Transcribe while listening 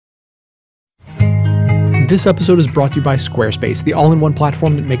This episode is brought to you by Squarespace, the all-in-one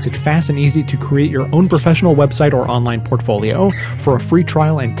platform that makes it fast and easy to create your own professional website or online portfolio. For a free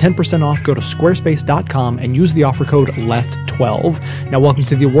trial and 10% off, go to squarespace.com and use the offer code LEFT12. Now, welcome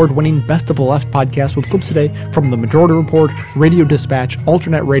to the award-winning Best of the Left podcast with clips today from The Majority Report, Radio Dispatch,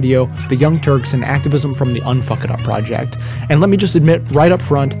 Alternate Radio, The Young Turks, and activism from the Unfuck It Up Project. And let me just admit right up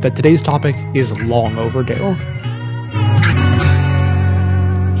front that today's topic is long overdue.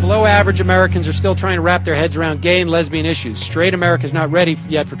 Below average Americans are still trying to wrap their heads around gay and lesbian issues. Straight America is not ready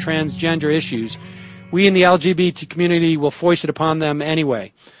yet for transgender issues. We in the LGBT community will foist it upon them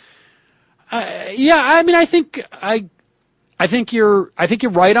anyway. I think you're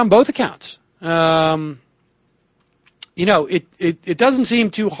right on both accounts. It doesn't seem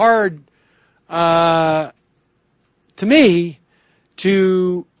too hard to me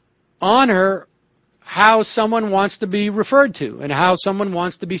to honor how someone wants to be referred to and how someone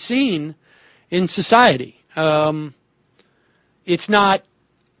wants to be seen in society. It's not,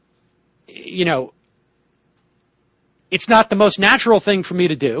 it's not the most natural thing for me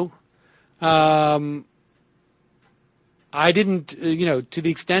to do. I didn't, to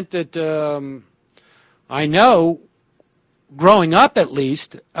the extent that I know, growing up at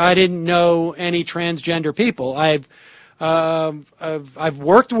least, I didn't know any transgender people. I've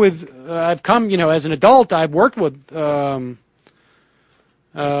worked with, I've come, as an adult, I've worked with some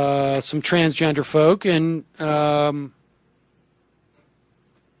transgender folk, and,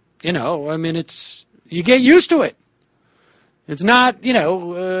 it's, you get used to it. It's not, I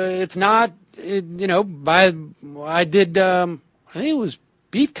did, I think it was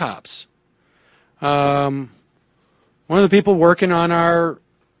Beef Cops. One of the people working on our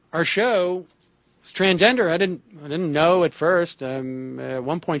show was transgender. I didn't know at first. At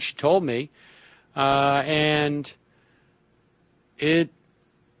one point she told me, and I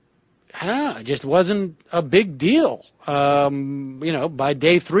don't know, it just wasn't a big deal. By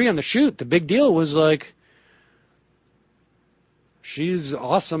day 3 on the shoot, the big deal was like, she's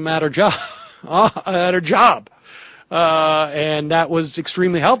awesome at her job, and that was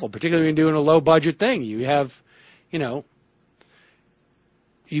extremely helpful, particularly when you're doing a low budget thing. You have,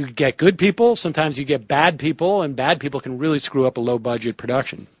 you get good people, sometimes you get bad people, and bad people can really screw up a low budget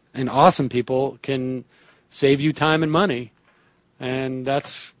production. And awesome people can save you time and money. And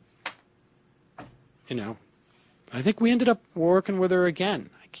that's, I think we ended up working with her again.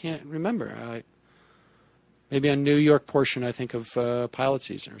 I can't remember. Maybe on New York portion, I think, of pilot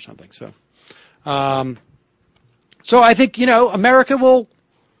season or something. So I think, America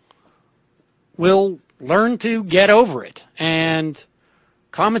will learn to get over it. And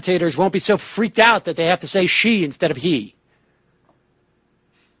commentators won't be so freaked out that they have to say she instead of he.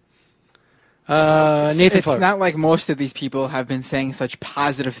 Nathan, it's not like most of these people have been saying such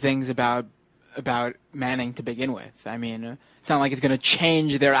positive things about Manning to begin with. I mean, it's not like it's going to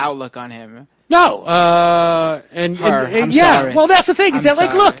change their outlook on him. No, I'm yeah. sorry. Well, that's the thing. Is that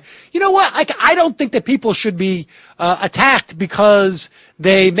sorry. look, you know what? I don't think that people should be attacked because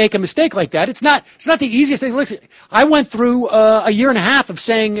they make a mistake like that. It's not the easiest thing. Listen, I went through a year and a half of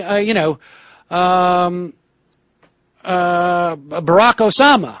saying, Barack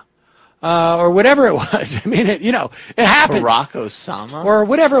Osama. Or whatever it was. I mean, it happened. Barack Osama? Or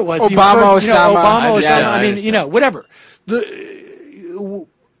whatever it was. Obama Osama. I mean, whatever.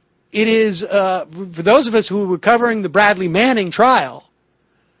 It is, for those of us who were covering the Bradley Manning trial,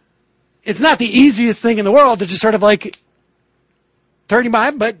 it's not the easiest thing in the world to just sort of like turn your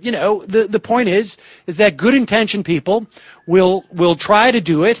mind, but, the point is that good intentioned people will try to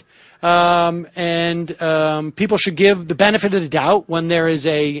do it. And people should give the benefit of the doubt when there is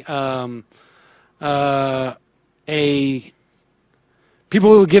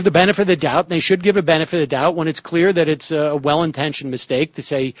people will give the benefit of the doubt, and they should give a benefit of the doubt when it's clear that it's a well-intentioned mistake to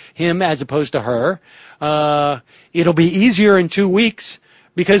say him as opposed to her. It'll be easier in 2 weeks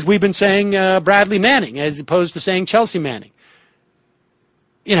because we've been saying Bradley Manning as opposed to saying Chelsea Manning.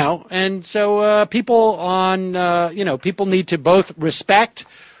 And so people people need to both respect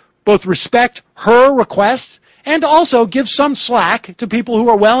her requests and also give some slack to people who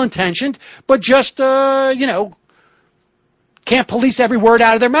are well-intentioned, but just, can't police every word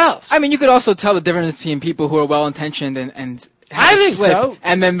out of their mouths. I mean, you could also tell the difference between people who are well-intentioned and I think slip, so.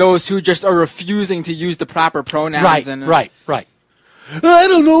 and then those who just are refusing to use the proper pronouns. Right. I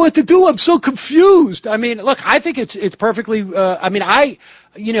don't know what to do. I'm so confused. I mean, look, I think it's perfectly, I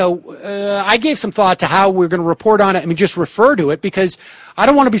gave some thought to how we're going to report on it. I mean, just refer to it because I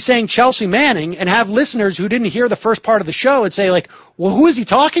don't want to be saying Chelsea Manning and have listeners who didn't hear the first part of the show and say like, well, who is he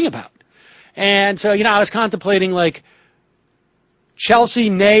talking about? And so, I was contemplating like Chelsea,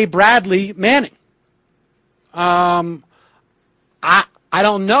 nay, Bradley Manning. I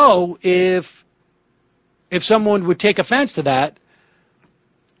don't know if someone would take offense to that.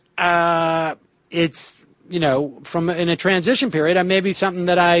 It's, from in a transition period, I may be something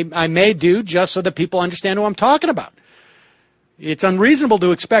that I may do just so that people understand who I'm talking about. It's unreasonable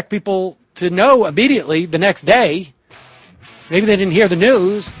to expect people to know immediately the next day. Maybe they didn't hear the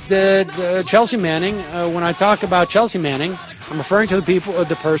news that Chelsea Manning, when I talk about Chelsea Manning, I'm referring to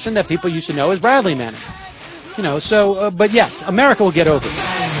the person that people used to know as Bradley Manning. But yes, America will get over it.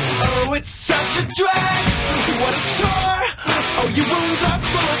 Oh, it's such a drag. What a chore. Oh, your wounds are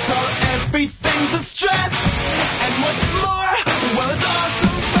full of sore. Everything's a stress. And what's more, well, it's all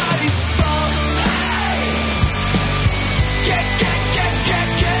somebody's fault. Get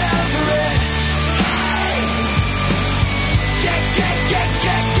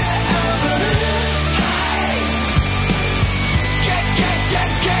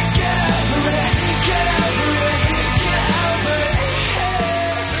over it. Get over it.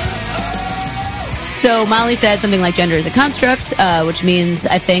 So Molly said something like gender is a construct, which means,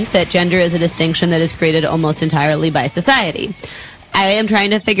 I think, that gender is a distinction that is created almost entirely by society. I am trying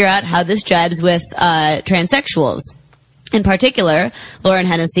to figure out how this jibes with transsexuals. In particular, Lauren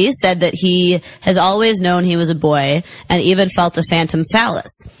Hennessy said that he has always known he was a boy and even felt a phantom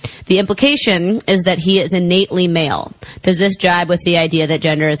phallus. The implication is that he is innately male. Does this jibe with the idea that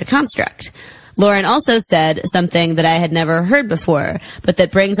gender is a construct? Lauren also said something that I had never heard before, but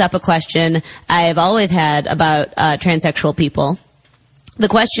that brings up a question I have always had about transsexual people. The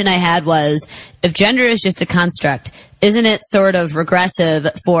question I had was, if gender is just a construct, isn't it sort of regressive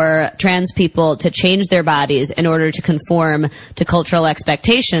for trans people to change their bodies in order to conform to cultural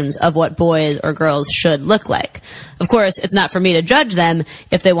expectations of what boys or girls should look like? Of course, it's not for me to judge them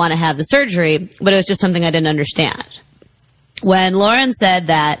if they want to have the surgery, but it was just something I didn't understand. When Lauren said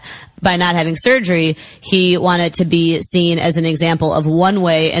that by not having surgery, he wanted to be seen as an example of one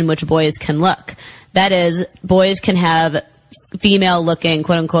way in which boys can look. That is, boys can have female-looking,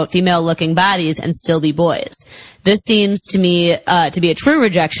 quote-unquote, female-looking bodies and still be boys. This seems to me to be a true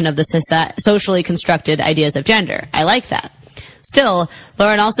rejection of the socially constructed ideas of gender. I like that. Still,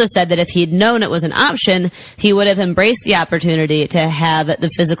 Lauren also said that if he'd known it was an option, he would have embraced the opportunity to have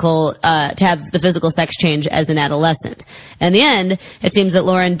the physical sex change as an adolescent. In the end, it seems that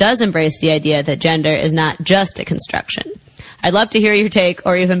Lauren does embrace the idea that gender is not just a construction. I'd love to hear your take,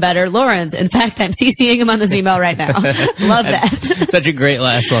 or even better, Lauren's. In fact, I'm CCing him on this email right now. Love that. Such a great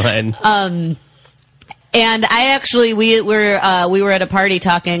last line. And I actually, we were at a party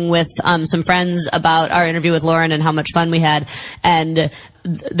talking with some friends about our interview with Lauren and how much fun we had, and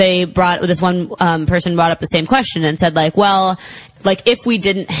this one person brought up the same question and said, if we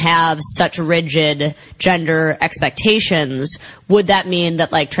didn't have such rigid gender expectations, would that mean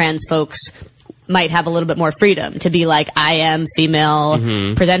that trans folks might have a little bit more freedom to be like, I am female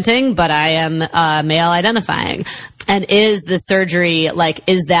presenting, but I am male identifying? And is the surgery,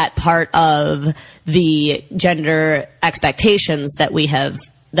 is that part of the gender expectations that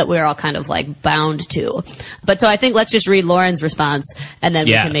we're all kind of bound to? But so I think let's just read Lauren's response, and then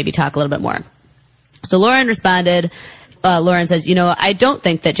we can maybe talk a little bit more. So Lauren responded, Lauren says, I don't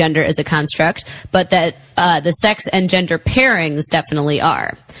think that gender is a construct, but that the sex and gender pairings definitely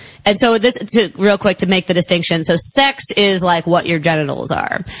are. And so real quick to make the distinction. So sex is what your genitals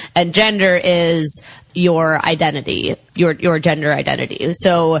are, and gender is your identity, your gender identity.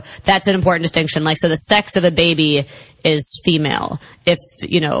 So that's an important distinction. So the sex of a baby is female. If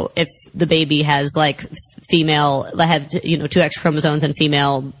the baby has female, have two X chromosomes and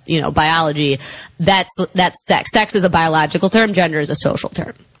female, biology, that's sex. Sex is a biological term. Gender is a social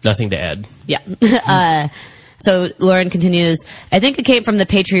term. Nothing to add. Yeah. So Lauren continues, I think it came from the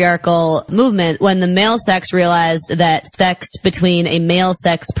patriarchal movement when the male sex realized that sex between a male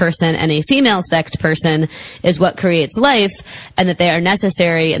sex person and a female sexed person is what creates life, and that they are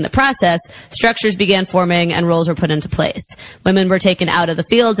necessary in the process. Structures began forming and roles were put into place. Women were taken out of the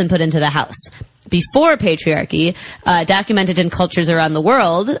fields and put into the house. Before patriarchy, documented in cultures around the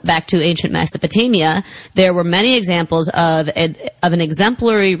world, back to ancient Mesopotamia, there were many examples of an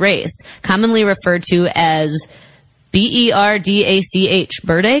exemplary race, commonly referred to as Berdach,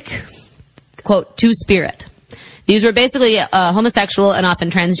 Berdach, quote, two-spirit. These were basically homosexual and often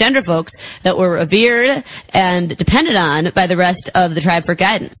transgender folks that were revered and depended on by the rest of the tribe for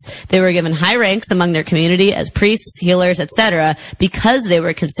guidance. They were given high ranks among their community as priests, healers, etc., because they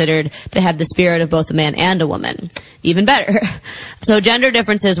were considered to have the spirit of both a man and a woman. Even better. So gender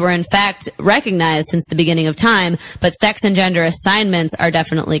differences were in fact recognized since the beginning of time, but sex and gender assignments are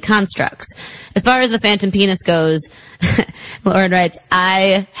definitely constructs. As far as the phantom penis goes, Lauren writes,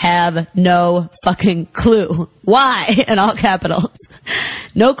 I have no fucking clue. Why? In all capitals.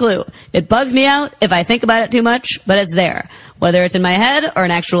 No clue. It bugs me out if I think about it too much, but it's there. Whether it's in my head or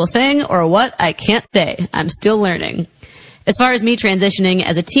an actual thing or what, I can't say. I'm still learning. As far as me transitioning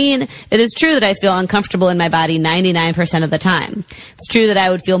as a teen, it is true that I feel uncomfortable in my body 99% of the time. It's true that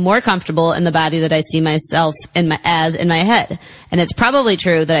I would feel more comfortable in the body that I see myself in my head. And it's probably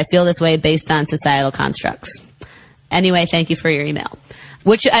true that I feel this way based on societal constructs. Anyway, thank you for your email.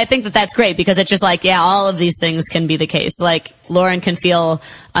 Which I think that that's great because it's just like, yeah, all of these things can be the case. Like, Lauren can feel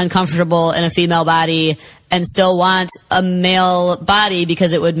uncomfortable in a female body and still want a male body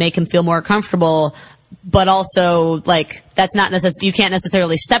because it would make him feel more comfortable. But also, like, that's not you can't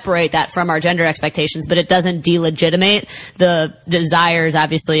necessarily separate that from our gender expectations, but it doesn't delegitimate the desires,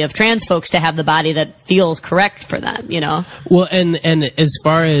 obviously, of trans folks to have the body that feels correct for them, you know? Well, and as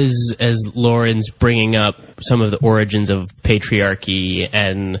far as Lauren's bringing up some of the origins of patriarchy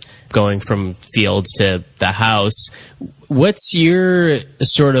and going from fields to the house, what's your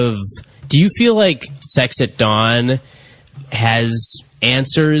sort of, do you feel like Sex at Dawn has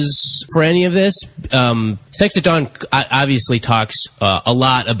answers for any of this? Sex at Dawn obviously talks a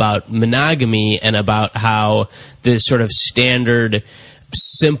lot about monogamy and about how this sort of standard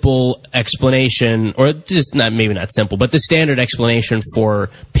simple explanation, or just maybe not simple, but the standard explanation for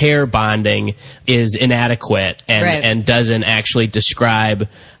pair bonding is inadequate and doesn't actually describe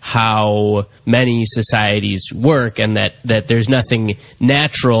how many societies work, and that there's nothing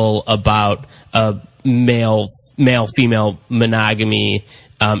natural about a male-female monogamy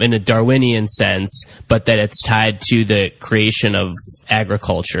in a Darwinian sense, but that it's tied to the creation of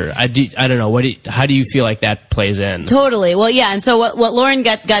agriculture. I don't know. How do you feel like that plays in? Totally. Well, yeah. And so what Lauren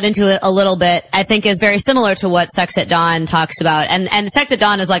got into it a little bit, I think, is very similar to what Sex at Dawn talks about. And Sex at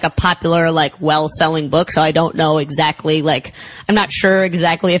Dawn is like a popular, like, well-selling book. So I don't know exactly, like, I'm not sure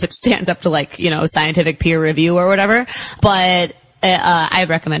exactly if it stands up to, like, you know, scientific peer review or whatever. But I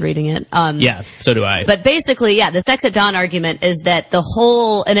recommend reading it. Yeah, so do I. But basically, yeah, the Sex at Dawn argument is that the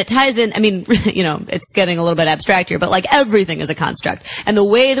whole, and it ties in, I mean, you know, it's getting a little bit abstract here, but like everything is a construct. And the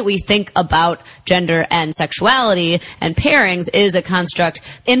way that we think about gender and sexuality and pairings is a construct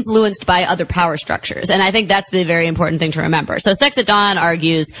influenced by other power structures. And I think that's the very important thing to remember. So Sex at Dawn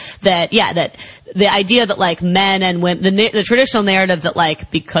argues that, yeah, that the idea that, like, men and women, the traditional narrative that, like,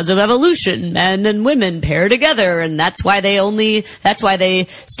 because of evolution, men and women pair together, and that's why they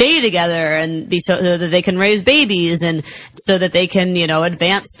stay together, and so that they can raise babies, and so that they can, you know,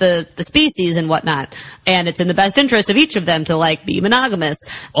 advance the species and whatnot. And it's in the best interest of each of them to, like, be monogamous.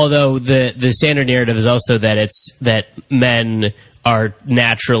 Although the standard narrative is also that men are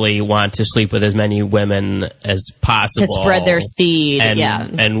naturally want to sleep with as many women as possible to spread their seed,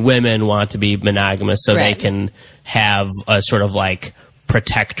 and women want to be monogamous so they can have a sort of like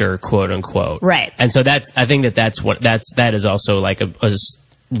protector, quote unquote. Right. And so that, I think that is also like a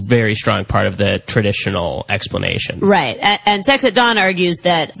very strong part of the traditional explanation. Right. And Sex at Dawn argues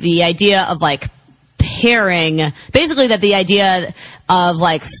that the idea of, like, pairing, basically that the idea of,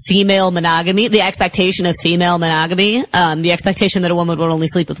 like, female monogamy, the expectation of female monogamy, the expectation that a woman would only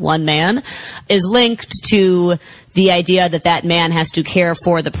sleep with one man, is linked to the idea that man has to care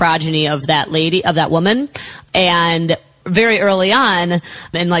for the progeny of that woman. And very early on,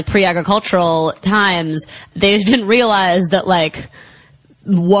 in, like, pre-agricultural times, they didn't realize that, like,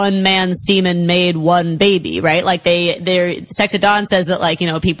 one man's semen made one baby, right? Like Sex at Dawn says that, like, you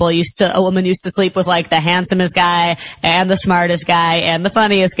know, a woman used to sleep with, like, the handsomest guy and the smartest guy and the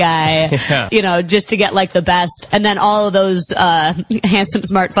funniest guy, you know, just to get, like, the best. And then all of those, handsome,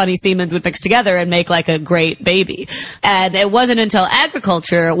 smart, funny semens would mix together and make, like, a great baby. And it wasn't until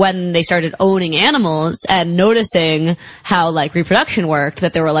agriculture, when they started owning animals and noticing how, like, reproduction worked,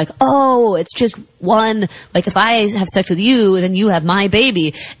 that they were like, oh, it's just one, like, if I have sex with you, then you have my baby.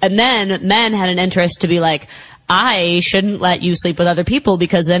 And then men had an interest to be like, I shouldn't let you sleep with other people,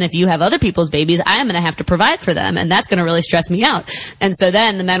 because then if you have other people's babies, I'm going to have to provide for them, and that's going to really stress me out. And so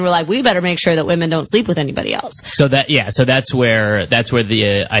then the men were like, we better make sure that women don't sleep with anybody else. So that's where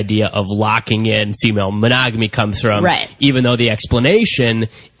the idea of locking in female monogamy comes from. Right. Even though the explanation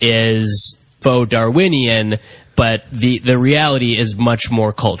is faux Darwinian, but the reality is much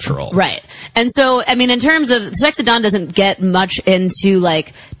more cultural. Right. And so, I mean, in terms of, Sex at Dawn doesn't get much into,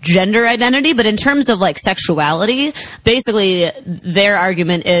 like, gender identity, but in terms of, like, sexuality, basically their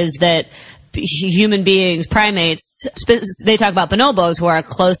argument is that human beings, primates, they talk about bonobos, who are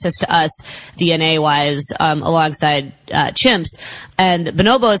closest to us DNA-wise, alongside chimps. And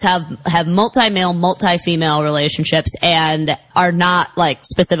bonobos have multi-male, multi-female relationships and are not, like,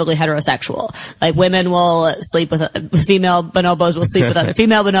 specifically heterosexual. Like, women will sleep with female bonobos, will sleep with other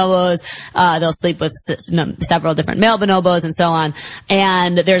female bonobos. They'll sleep with several different male bonobos and so on.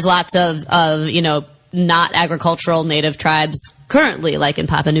 And there's lots of you know, not agricultural native tribes currently, like in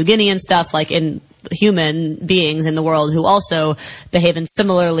Papua New Guinea and stuff, like in human beings in the world who also behave in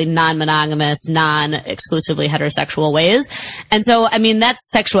similarly non-monogamous, non-exclusively heterosexual ways. And so, I mean, that's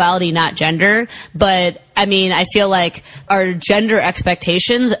sexuality, not gender. But, I mean, I feel like our gender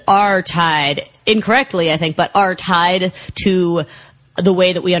expectations are tied, incorrectly, I think, but are tied to the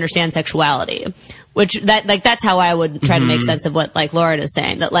way that we understand sexuality. Which, that's how I would try to make sense of what, like, Lauren is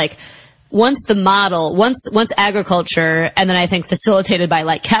saying. That, like, once agriculture, and then I think facilitated by,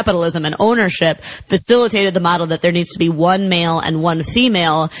 like, capitalism and ownership, facilitated the model that there needs to be one male and one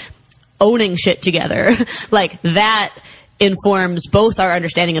female owning shit together, like, that informs both our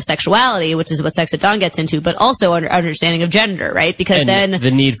understanding of sexuality, which is what Sex at Dawn gets into, but also our understanding of gender, right? Because and then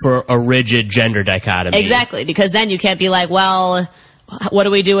the need for a rigid gender dichotomy. Exactly, because then you can't be like, well, what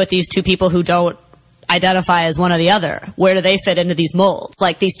do we do with these two people who don't identify as one or the other? Where do they fit into these molds?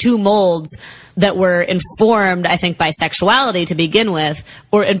 Like, these two molds that were informed, I think, by sexuality to begin with,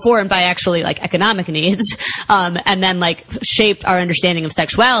 or informed by actually, like, economic needs, and then, like, shaped our understanding of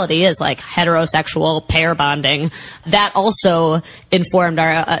sexuality as, like, heterosexual pair bonding. That also informed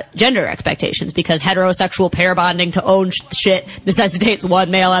our gender expectations, because heterosexual pair bonding to own shit necessitates one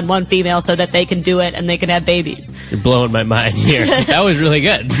male and one female so that they can do it and they can have babies. You're blowing my mind here. That was really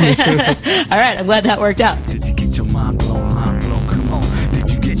good. All right, I'm glad that worked out. Did you get your mind blown, come on?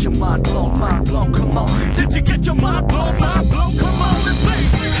 Did you get your mind blown, come on? Did you get your mind blown, come on? And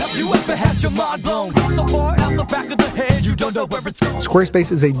say, have you ever had your mind blown so far out the back of the head you don't know where it's going?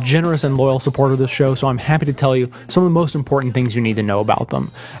 Squarespace is a generous and loyal supporter of this show, so I'm happy to tell you some of the most important things you need to know about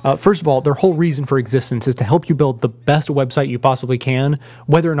them. First of all, their whole reason for existence is to help you build the best website you possibly can,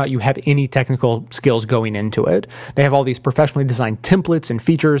 whether or not you have any technical skills going into it. They have all these professionally designed templates and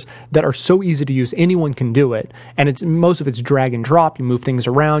features that are so easy to use, anyone can do it, and most of it's drag and drop. You move things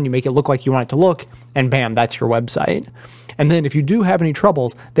around, you make it look like you want it to look, and bam, that's your website. And then if you do have any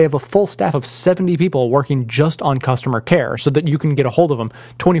troubles, they have a full staff of 70 people working just on customer care so that you can get a hold of them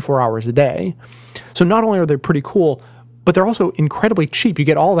 24 hours a day. So not only are they pretty cool, but they're also incredibly cheap. You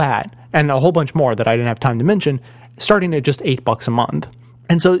get all that and a whole bunch more that I didn't have time to mention, starting at just $8 a month.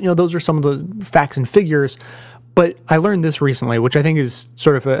 And so, you know, those are some of the facts and figures. But I learned this recently, which I think is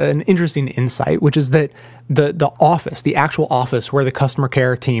sort of an interesting insight, which is that the office, the actual office where the customer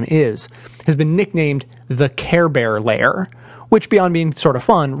care team is, has been nicknamed the Care Bear Lair, which, beyond being sort of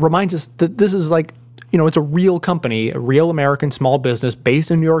fun, reminds us that this is like, you know, it's a real company, a real American small business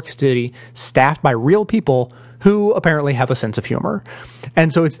based in New York City, staffed by real people who apparently have a sense of humor.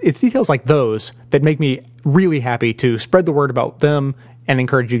 And so it's details like those that make me really happy to spread the word about them and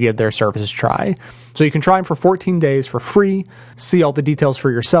encourage you to give their services a try. So you can try them for 14 days for free, see all the details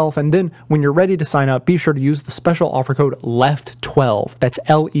for yourself, and then when you're ready to sign up, be sure to use the special offer code LEFT12. That's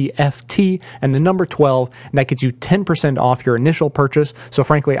L-E-F-T and the number 12, and that gets you 10% off your initial purchase. So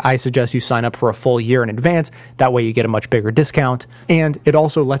frankly, I suggest you sign up for a full year in advance. That way you get a much bigger discount, and it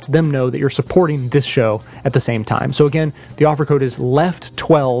also lets them know that you're supporting this show at the same time. So again, the offer code is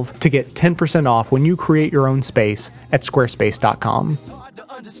LEFT12 to get 10% off when you create your own space at squarespace.com.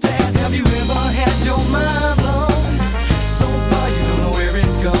 Understand, have you ever had your mind blown? So far you don't know where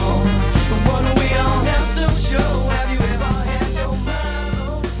it's gone. But what do we all have to show? Have you ever had your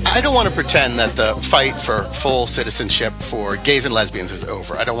mind blown? I don't want to pretend that the fight for full citizenship for gays and lesbians is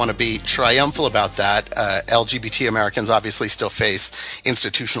over. I don't want to be triumphal about that. LGBT Americans obviously still face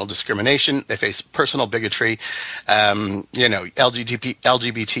institutional discrimination. They face personal bigotry.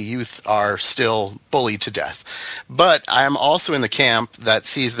 LGBT youth are still bullied to death. But I am also in the camp that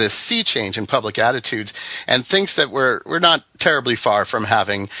sees this sea change in public attitudes and thinks that we're not terribly far from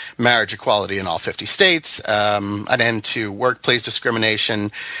having marriage equality in all 50 states, an end to workplace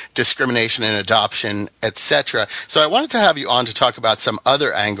discrimination in adoption, etc. So I wanted to have you on to talk about some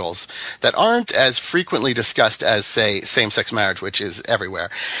other angles that aren't as frequently discussed as, say, same-sex marriage, which is everywhere.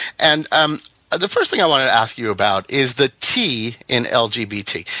 And the first thing I wanted to ask you about is the T in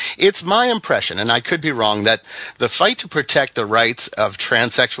LGBT. It's my impression, and I could be wrong, that the fight to protect the rights of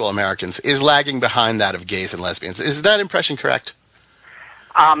transsexual Americans is lagging behind that of gays and lesbians. Is that impression correct?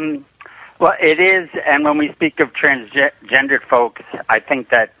 Well, it is, and when we speak of transgendered folks, I think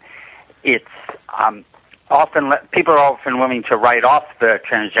that it's people are often willing to write off the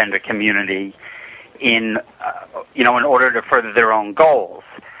transgender community in order to further their own goals.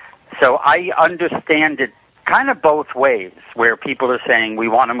 So I understand it kind of both ways, where people are saying we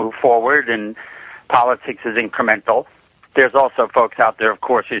want to move forward and politics is incremental. There's also folks out there, of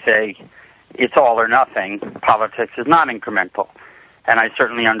course, who say it's all or nothing. Politics is not incremental. And I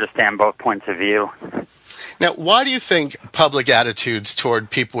certainly understand both points of view. Now, why do you think public attitudes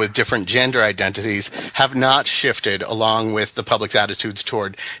toward people with different gender identities have not shifted along with the public's attitudes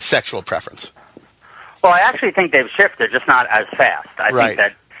toward sexual preference? Well, I actually think they've shifted, just not as fast. I Right. think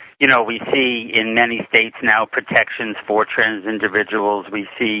that, we see in many states now protections for trans individuals. We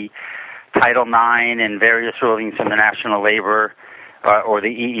see Title IX and various rulings from the National Labor or the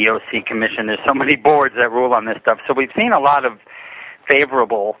EEOC Commission. There's so many boards that rule on this stuff. So we've seen a lot of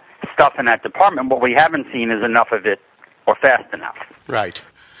favorable stuff in that department. What we haven't seen is enough of it or fast enough. Right.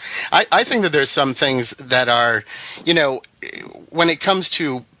 I think that there's some things that are, when it comes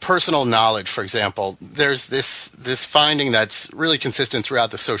to personal knowledge, for example, there's this finding that's really consistent throughout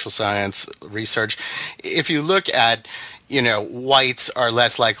the social science research. If you look at whites are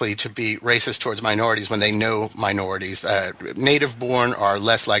less likely to be racist towards minorities when they know minorities. Native-born are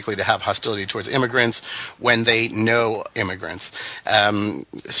less likely to have hostility towards immigrants when they know immigrants.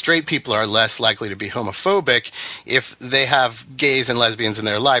 Straight people are less likely to be homophobic if they have gays and lesbians in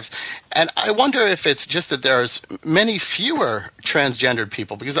their lives. And I wonder if it's just that there's many fewer transgendered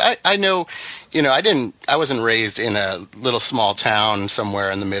people, because I know, I wasn't raised in a little small town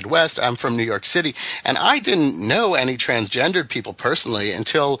somewhere in the Midwest. I'm from New York City, and I didn't know any transgendered people personally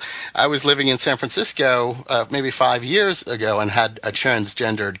until I was living in San Francisco maybe 5 years ago and had a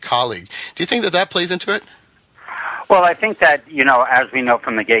transgendered colleague. Do you think that plays into it? Well, I think that, as we know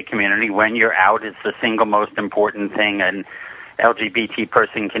from the gay community, when you're out, it's the single most important thing an LGBT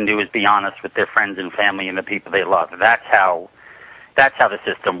person can do is be honest with their friends and family and the people they love. That's how the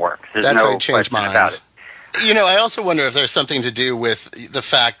system works. There's That's no how you change question about minds. it. I also wonder if there's something to do with the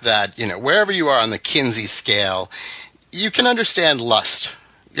fact that, wherever you are on the Kinsey scale, you can understand lust.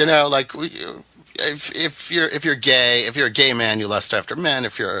 If you're gay, if you're a gay man, you lust after men.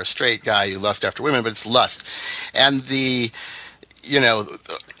 If you're a straight guy, you lust after women, but it's lust. And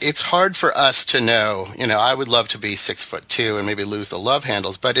it's hard for us to know, I would love to be 6'2" and maybe lose the love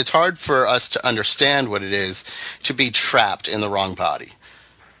handles, but it's hard for us to understand what it is to be trapped in the wrong body.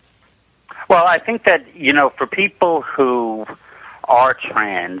 Well, I think that, for people who are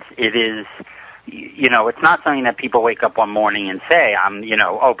trans, it is, it's not something that people wake up one morning and say,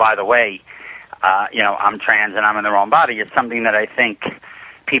 oh, by the way, I'm trans and I'm in the wrong body. It's something that I think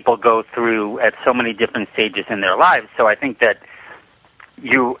people go through at so many different stages in their lives. So I think that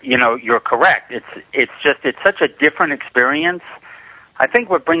you're correct. It's such a different experience. I think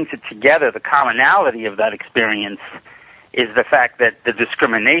what brings it together, the commonality of that experience, is the fact that the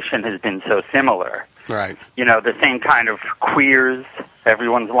discrimination has been so similar. Right. The same kind of queers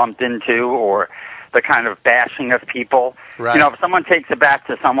everyone's lumped into, or the kind of bashing of people. Right. If someone takes a bat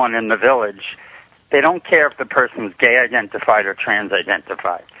to someone in the village, they don't care if the person's gay identified or trans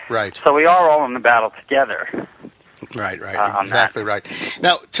identified. Right. So we are all in the battle together. Right, exactly right.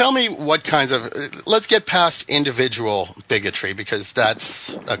 Now, tell me what kinds of, let's get past individual bigotry, because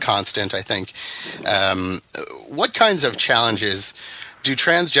that's a constant, I think. What kinds of challenges do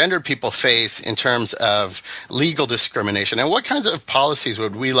transgender people face in terms of legal discrimination, and what kinds of policies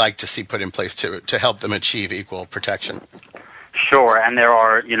would we like to see put in place to help them achieve equal protection? Sure, and there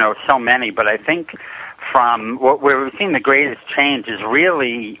are, so many, but I think from where we've seen the greatest change is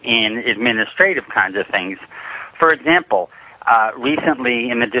really in administrative kinds of things. For example, recently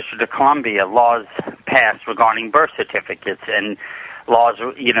in the District of Columbia, laws passed regarding birth certificates, and laws,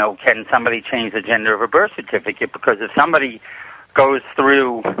 can somebody change the gender of a birth certificate? Because if somebody goes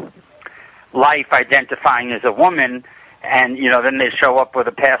through life identifying as a woman, and, then they show up with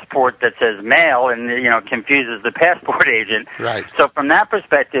a passport that says male and, confuses the passport agent. Right. So from that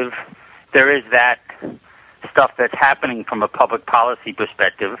perspective, there is that stuff that's happening from a public policy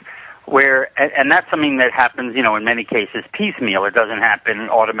perspective, and that's something that happens, in many cases piecemeal. It doesn't happen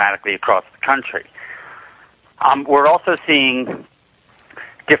automatically across the country. We're also seeing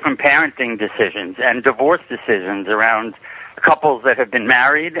different parenting decisions and divorce decisions around couples that have been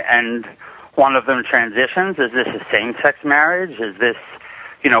married and one of them transitions. Is this a same-sex marriage? Is this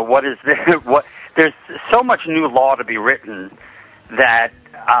what is there? What there's so much new law to be written that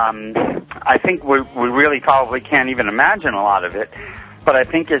I think we really probably can't even imagine a lot of it. But I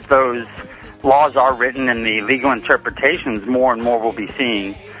think as those laws are written and the legal interpretations, more and more we'll be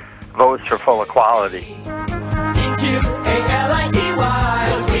seeing votes for full equality. E-Q-A-L-I-T-Y,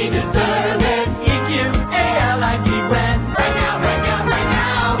 'cause we deserve it. E-Q-A-L-I-T when, right now, right now, right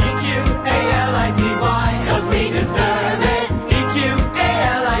now. E-Q-A-L-I-T-Y, 'cause we deserve it.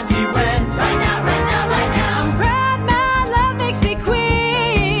 E-Q-A-L-I-T when, right now, right now, right now. I'm proud my love makes me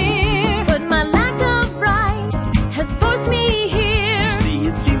queer, but my lack of rights has forced me here. See,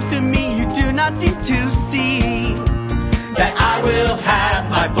 it seems to me you do not seem to see that I will have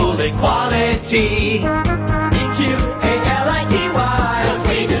my full equality. E-Q-A-L-I-T-Y, 'cause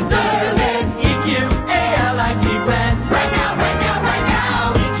we deserve it. E-Q-A-L-I-T when, right now, right now, right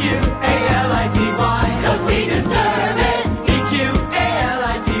now. E-Q-A-L-I-T-Y, 'cause we deserve it.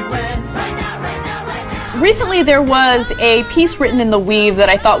 E-Q-A-L-I-T when, right now, right now, right now. Recently, there was a piece written in The Weave that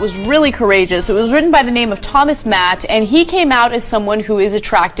I thought was really courageous. It was written by the name of Thomas Matt, and he came out as someone who is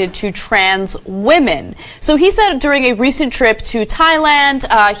attracted to trans women. So he said during a recent trip to Thailand,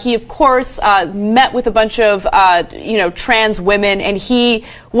 he, of course, met with a bunch of, trans women, and he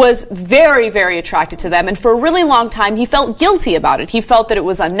was very, very attracted to them. And for a really long time, he felt guilty about it. He felt that it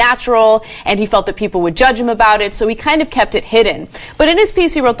was unnatural, and he felt that people would judge him about it, so he kind of kept it hidden. But in his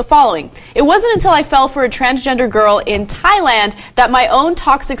piece, he wrote the following: "It wasn't until I fell for a transgender girl in Thailand that my own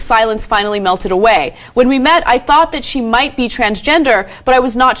toxic silence finally melted away. When we met, I thought that she might be transgender, but I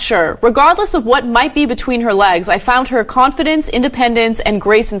was not sure. Regardless of what might be between her legs, I found her confidence, independence, and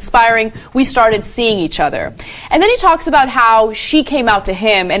grace inspiring. We started seeing each other." And then he talks about how she came out to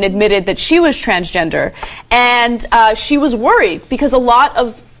him and admitted that she was transgender, and she was worried because a lot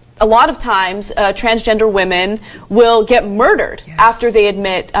of times transgender women will get murdered after they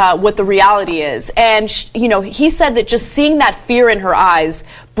admit what the reality is. And he said that just seeing that fear in her eyes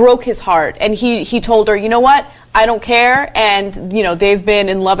broke his heart, and he told her, "You know what? I don't care," and they've been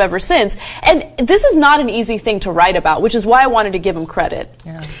in love ever since. And this is not an easy thing to write about, which is why I wanted to give him credit.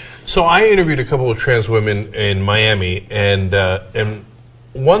 Yeah. So I interviewed a couple of trans women in Miami, and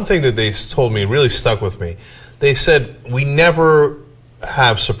one thing that they told me really stuck with me. They said, "We never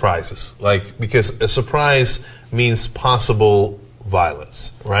have surprises, because a surprise means possible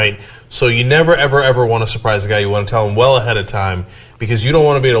violence, right? So you never, ever, ever want to surprise a guy. You want to tell him well ahead of time, because you don't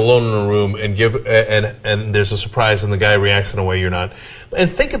want to be alone in a room and and there's a surprise and the guy reacts in a way you're not."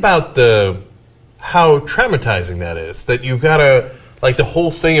 And think about how traumatizing that is. That you've got to the whole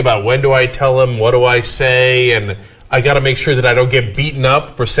thing about when do I tell him, what do I say, and I got to make sure that I don't get beaten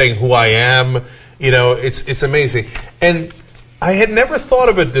up for saying who I am. It's amazing. And I had never thought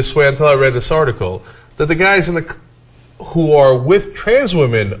of it this way until I read this article, that the guys who are with trans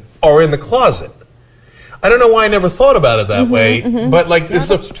women are in the closet. I don't know why I never thought about it that way, but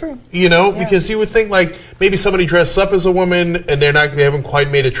that's true. Because you would think maybe somebody dressed up as a woman and they haven't quite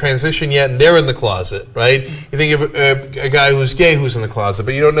made a transition yet and they're in the closet, right? You think of a guy who's gay who's in the closet,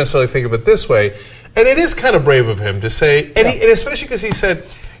 but you don't necessarily think of it this way. And it is kind of brave of him to say, and especially because he said,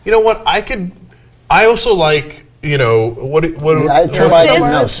 "You know what? I also like."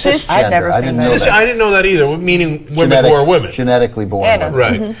 Cisgender. I didn't know that either. Meaning women who are women, genetically born,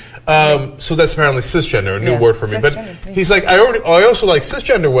 right? So that's apparently cisgender, a new word for me. But he's like, I also like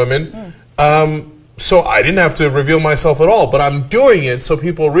cisgender women. So I didn't have to reveal myself at all, but I'm doing it so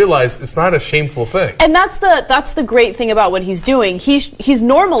people realize it's not a shameful thing. And that's the great thing about what he's doing. He's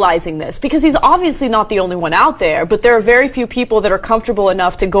normalizing this because he's obviously not the only one out there, but there are very few people that are comfortable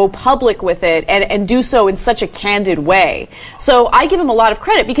enough to go public with it and do so in such a candid way. So I give him a lot of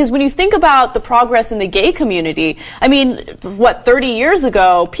credit because when you think about the progress in the gay community, 30 years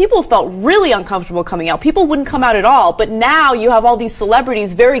ago, people felt really uncomfortable coming out. People wouldn't come out at all, but now you have all these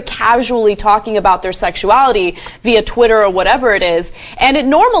celebrities very casually talking about their sexuality via Twitter or whatever it is, and it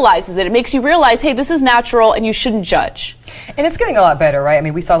normalizes it. It makes you realize, hey, this is natural and you shouldn't judge. And it's getting a lot better, right?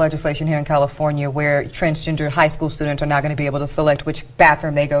 We saw legislation here in California where transgender high school students are now going to be able to select which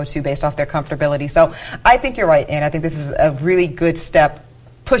bathroom they go to based off their comfortability. So I think you're right, Ann. I think this is a really good step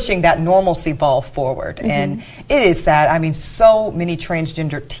pushing that normalcy ball forward. And it is sad. So many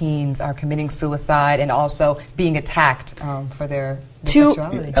transgender teens are committing suicide and also being attacked for their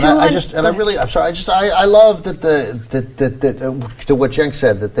sexuality. I love that to what Jenk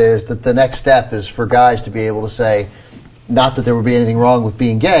said, that the next step is for guys to be able to say, not that there would be anything wrong with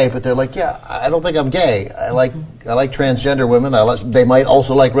being gay, but they're like, yeah, I don't think I'm gay. I like transgender women. They might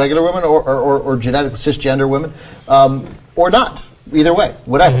also like regular women or genetic cisgender women, or not. either way,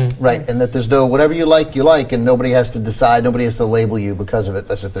 whatever, right? And that there's no whatever you like, and nobody has to decide, nobody has to label you because of it,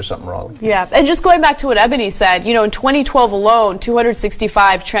 as if there's something wrong with you. Yeah, and just going back to what Ebony said, you know, in 2012 alone,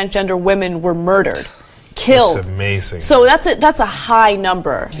 265 transgender women were murdered, killed. That's amazing. So that's a high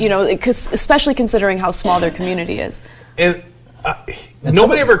number, you know, especially considering how small their community is. And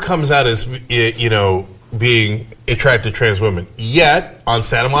nobody ever comes out as, you know, being attracted to trans women. Yet, on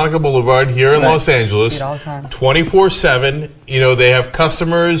Santa Monica Boulevard here in Los Angeles, 24/7, you know, they have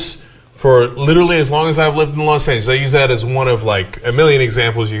customers for literally as long as I've lived in Los Angeles. I use that as one of like a million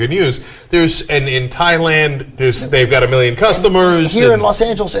examples you can use. And in Thailand, they've got a million customers. Here in Los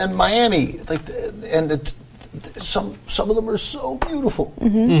Angeles and Miami, some of them are so beautiful.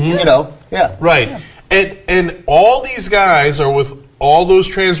 You know, right. And all these guys are with all those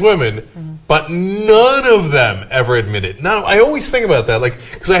trans women, but none of them ever admit it. Now, I always think about that, like,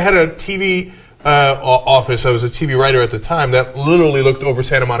 because I had a TV office, I was a TV writer at the time, that literally looked over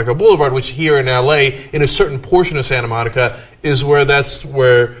Santa Monica Boulevard, which here in LA, in a certain portion of Santa Monica, is where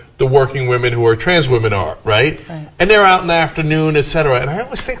the working women who are trans women are, right? And they're out in the afternoon, etc. And I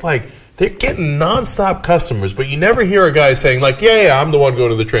always think, like, they're getting nonstop customers, but you never hear a guy saying, like, yeah, I'm the one going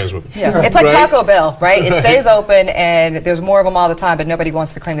to the trans women. Yeah. It's like Taco Bell, right? It stays open, and there's more of them all the time, but nobody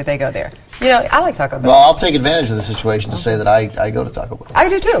wants to claim that they go there. You know, I like Taco Bell. Well, I'll take advantage of the situation to say that I go to Taco Bell. I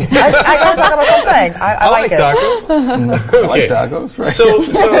do too. I go to Taco Bell, I'm saying. I like it. Tacos. I like tacos,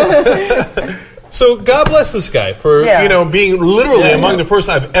 right? So God bless this guy for, you know, being literally among the first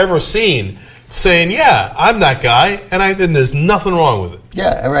I've ever seen saying, yeah, I'm that guy, and there's nothing wrong with it.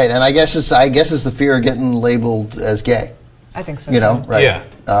 Yeah, right. And I guess it's the fear of getting labeled as gay. I think so. You know, right? Yeah.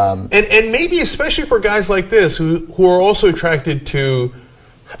 And maybe especially for guys like this who are also attracted to.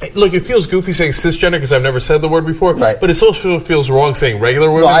 Look, it feels goofy saying cisgender because I've never said the word before, but it also feels wrong saying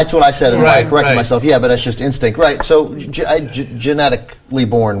regular women. No, that's what I said, and I corrected myself. Yeah, but that's just instinct, right? So genetically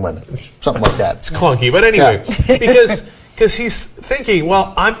born women, something like that. It's clunky, but anyway, because he's thinking,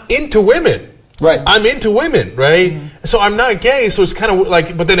 well, I'm into women. Right. I'm into women, right? So I'm not gay, so it's kind of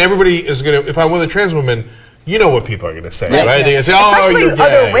like, but then everybody is going to, if I'm with a trans woman, you know what people are going to say, right? They're going to say, oh, especially you're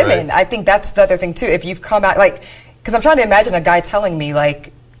gay, other women. I think that's the other thing, too. If you've come out, like, because I'm trying to imagine a guy telling me,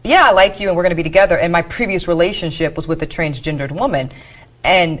 like, yeah, I like you and we're going to be together, and my previous relationship was with a transgendered woman.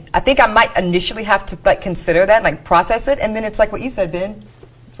 And I think I might initially have to, like, consider that, like, process it, and then it's like what you said, Ben.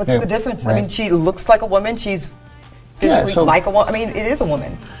 What's the difference? I mean, she looks like a woman, she's physically like a woman. I mean, it is a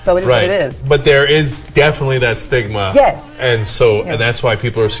woman, so it is what it is. But there is definitely that stigma. Yes. And so, and that's why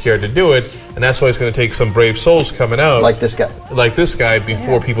people are scared to do it, and that's why it's going to take some brave souls coming out. Like this guy.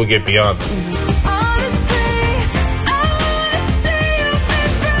 Before people get beyond it.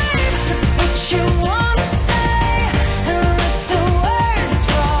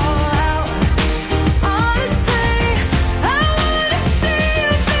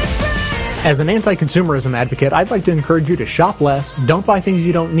 As an anti-consumerism advocate, I'd like to encourage you to shop less, don't buy things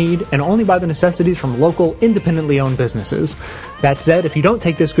you don't need, and only buy the necessities from local, independently owned businesses. That said, if you don't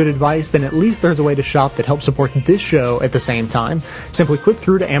take this good advice, then at least there's a way to shop that helps support this show at the same time. Simply click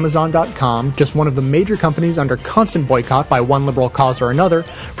through to Amazon.com, just one of the major companies under constant boycott by one liberal cause or another,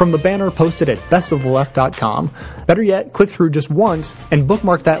 from the banner posted at bestoftheleft.com. Better yet, click through just once and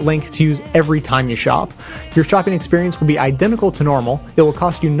bookmark that link to use every time you shop. Your shopping experience will be identical to normal, it will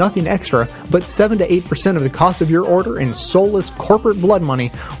cost you nothing extra, but 7 to 8% of the cost of your order in soulless corporate blood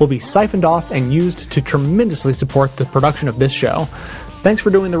money will be siphoned off and used to tremendously support the production of this show. Thanks for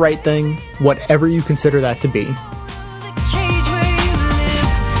doing the right thing, whatever you consider that to be.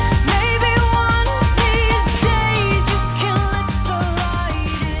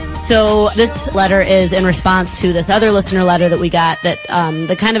 So this letter is in response to this other listener letter that we got that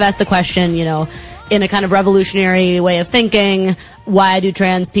kind of asked the question, you know, in a kind of revolutionary way of thinking, why do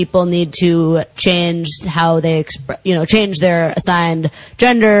trans people need to change how they change their assigned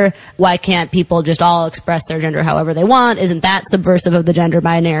gender? Why can't people just all express their gender however they want? Isn't that subversive of the gender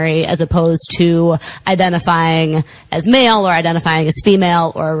binary as opposed to identifying as male or identifying as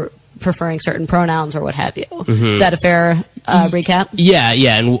female or preferring certain pronouns or what have you? Is that a fair recap? Yeah,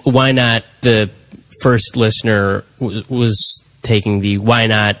 and why not? The first listener was taking the why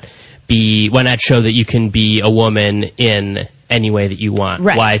not show that you can be a woman in any way that you want?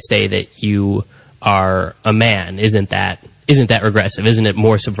 Right. Why say that you are a man? Isn't that regressive? Isn't it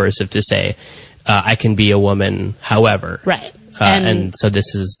more subversive to say I can be a woman however? Right. and so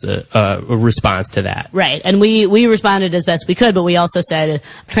this is a response to that. Right. And we responded as best we could, but we also said,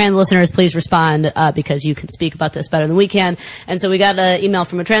 trans listeners, please respond because you can speak about this better than we can. And so we got an email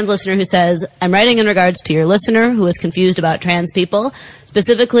from a trans listener who says, I'm writing in regards to your listener who is confused about trans people.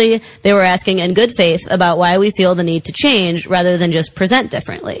 Specifically, they were asking in good faith about why we feel the need to change rather than just present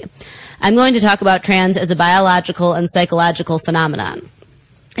differently. I'm going to talk about trans as a biological and psychological phenomenon.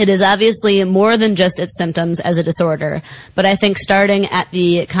 It is obviously more than just its symptoms as a disorder, but I think starting at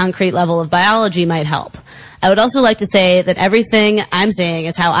the concrete level of biology might help. I would also like to say that everything I'm saying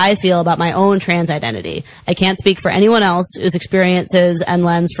is how I feel about my own trans identity. I can't speak for anyone else whose experiences and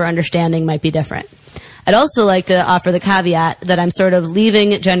lens for understanding might be different. I'd also like to offer the caveat that I'm sort of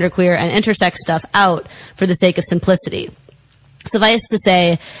leaving genderqueer and intersex stuff out for the sake of simplicity. Suffice to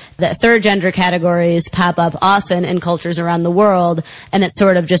say that third gender categories pop up often in cultures around the world, and it's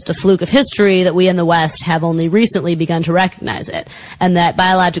sort of just a fluke of history that we in the West have only recently begun to recognize it, and that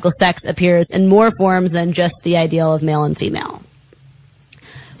biological sex appears in more forms than just the ideal of male and female.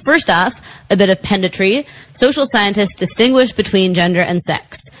 First off, a bit of pendantry. Social scientists distinguish between gender and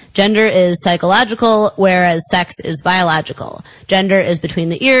sex. Gender is psychological, whereas sex is biological. Gender is between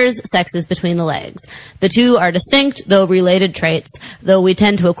the ears, sex is between the legs. The two are distinct, though related traits, though we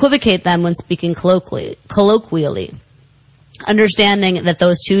tend to equivocate them when speaking colloquially. Understanding that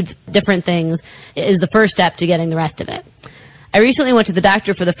those two different things is the first step to getting the rest of it. I recently went to the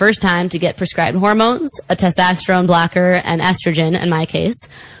doctor for the first time to get prescribed hormones, a testosterone blocker, and estrogen in my case.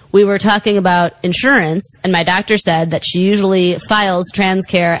 We were talking about insurance, and my doctor said that she usually files trans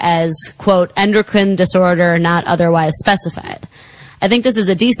care as, quote, endocrine disorder not otherwise specified. I think this is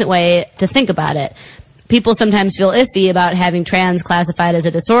a decent way to think about it. People sometimes feel iffy about having trans classified as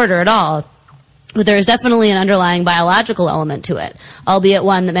a disorder at all. But there is definitely an underlying biological element to it, albeit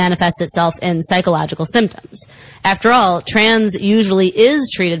one that manifests itself in psychological symptoms. After all, trans usually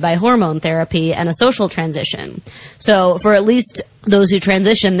is treated by hormone therapy and a social transition. So for at least those who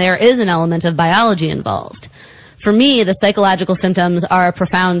transition, there is an element of biology involved. For me, the psychological symptoms are a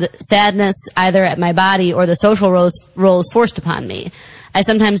profound sadness either at my body or the social roles forced upon me. I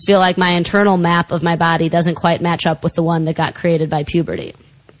sometimes feel like my internal map of my body doesn't quite match up with the one that got created by puberty.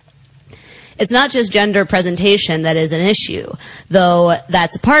 It's not just gender presentation that is an issue, though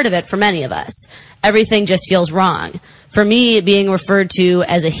that's a part of it for many of us. Everything just feels wrong. For me, being referred to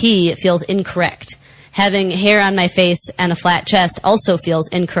as a he feels incorrect. Having hair on my face and a flat chest also feels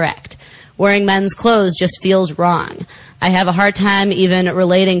incorrect. Wearing men's clothes just feels wrong. I have a hard time even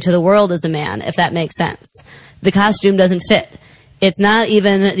relating to the world as a man, if that makes sense. The costume doesn't fit. It's not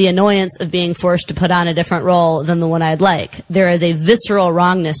even the annoyance of being forced to put on a different role than the one I'd like. There is a visceral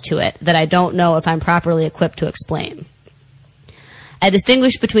wrongness to it that I don't know if I'm properly equipped to explain. I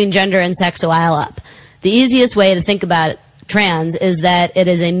distinguish between gender and sex a while up. The easiest way to think about trans is that it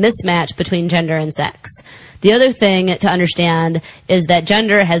is a mismatch between gender and sex. The other thing to understand is that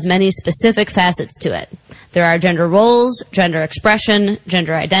gender has many specific facets to it. There are gender roles, gender expression,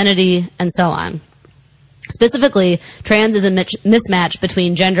 gender identity, and so on. Specifically, trans is a mismatch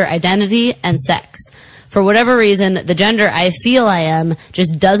between gender identity and sex. For whatever reason, the gender I feel I am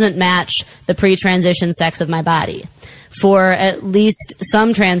just doesn't match the pre-transition sex of my body. For at least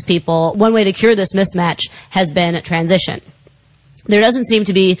some trans people, one way to cure this mismatch has been transition. There doesn't seem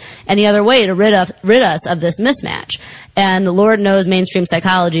to be any other way to rid us of this mismatch, and Lord knows mainstream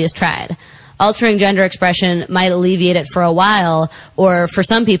psychology has tried. Altering gender expression might alleviate it for a while, or for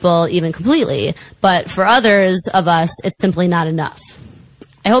some people, even completely, but for others of us, it's simply not enough.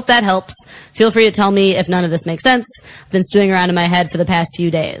 I hope that helps. Feel free to tell me if none of this makes sense. I've been stewing around in my head for the past few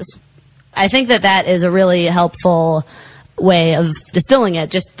days. I think that is a really helpful way of distilling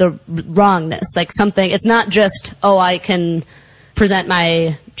it, just the wrongness, like something, it's not just, oh, I can present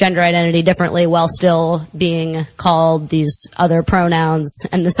my gender identity differently while still being called these other pronouns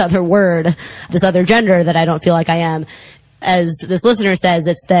and this other word, this other gender that I don't feel like I am. As this listener says,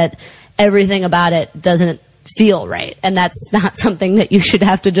 it's that everything about it doesn't feel right. And that's not something that you should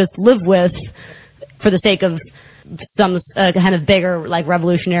have to just live with for the sake of some kind of bigger, like,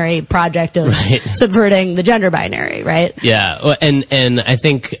 revolutionary project of subverting the gender binary, right? Yeah. And I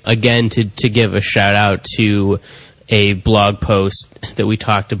think, again, to give a shout out to a blog post that we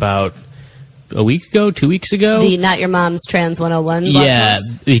talked about a week ago, 2 weeks ago. The Not Your Mom's Trans 101 blog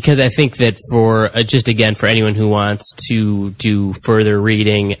post. Because I think that for, just again, for anyone who wants to do further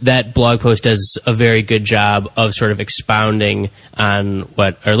reading, that blog post does a very good job of sort of expounding on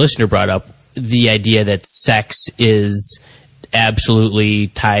what our listener brought up, the idea that sex is absolutely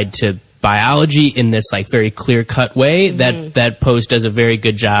tied to biology in this like very clear cut way. That post does a very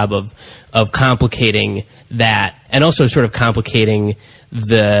good job of complicating that, and also sort of complicating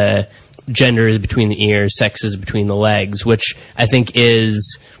the gender is between the ears, sex is between the legs, which I think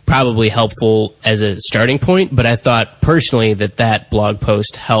is probably helpful as a starting point. But I thought personally that blog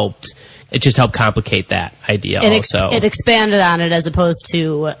post helped. It just helped complicate that idea. It expanded on it as opposed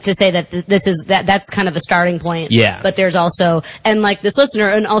to say that that's kind of a starting point. Yeah. But there's also, and like this listener,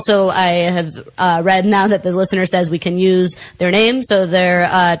 and also I have read now that the listener says we can use their name. So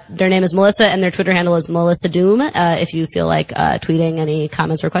their name is Melissa, and their Twitter handle is Melissa Doom. If you feel like tweeting any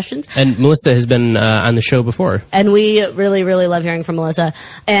comments or questions. And Melissa has been on the show before. And we really, really love hearing from Melissa.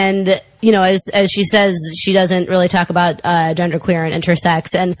 And you know, as she says, she doesn't really talk about genderqueer and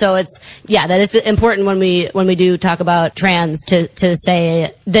intersex, and so it's important when we do talk about trans to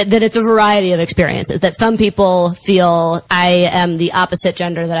say that it's a variety of experiences. That some people feel I am the opposite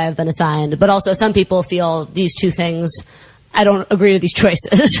gender that I have been assigned, but also some people feel these two things. I don't agree with these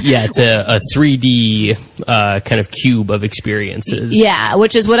choices. Yeah, it's a 3D kind of cube of experiences. Yeah,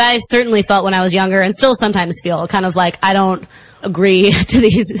 which is what I certainly felt when I was younger, and still sometimes feel kind of like I don't agree to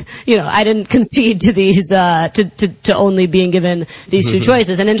these. You know, I didn't concede to these to only being given these two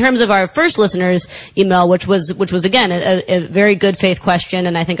choices. And in terms of our first listener's email, which was again a very good faith question,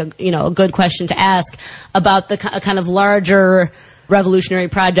 and I think a good question to ask about the kind of larger revolutionary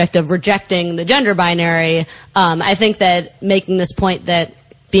project of rejecting the gender binary. I think that making this point that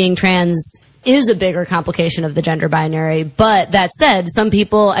being trans is a bigger complication of the gender binary. But that said, some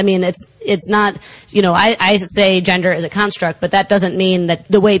people, I mean, it's not, I say gender is a construct, but that doesn't mean that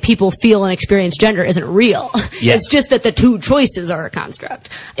the way people feel and experience gender isn't real. Yeah. It's just that the two choices are a construct,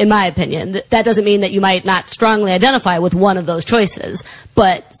 in my opinion. That doesn't mean that you might not strongly identify with one of those choices,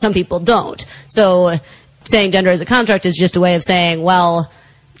 but some people don't. So saying gender is a construct is just a way of saying, well,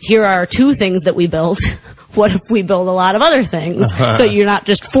 here are two things that we built. What if we build a lot of other things? So you're not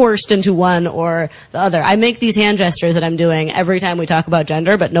just forced into one or the other. I make these hand gestures that I'm doing every time we talk about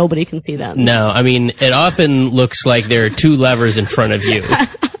gender, but nobody can see them. No, I mean, it often looks like there are two levers in front of you.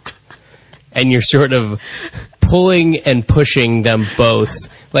 And you're sort of pulling and pushing them both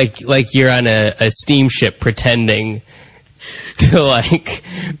like you're on a steamship pretending to like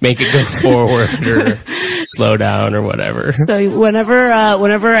make it go forward or slow down or whatever. So whenever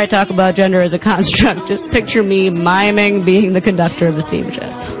I talk about gender as a construct, just picture me miming being the conductor of the steamship.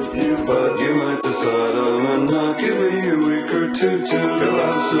 But you might decide I'm not giving you a week or two to go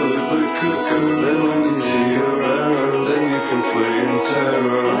absolutely cuckoo. Then when you see you around, then you can flee in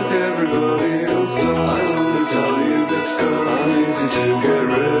terror like everybody else does. I only tell you this cause I'm easy to get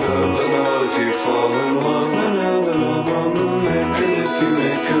rid of, but not if you fall in love. I know that I'm on the make, and if you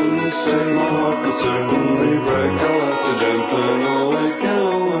make a mistake, my heart will certainly break. I'll have to jump in a lake, and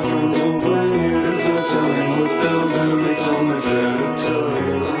all my friends will blame you. There's no telling what they'll do. It's only fair to tell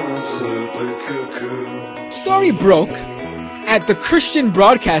you I'm absolutely cuckoo. Story broke at the Christian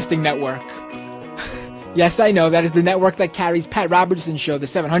Broadcasting Network. Yes, I know, that is the network that carries Pat Robertson's show, The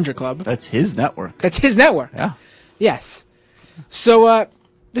 700 Club. That's his network. That's his network. Yeah. Yes. So,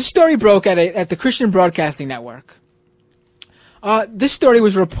 this story broke at the Christian Broadcasting Network. This story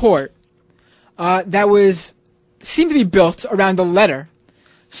was a report that seemed to be built around a letter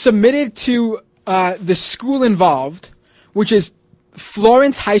submitted to the school involved, which is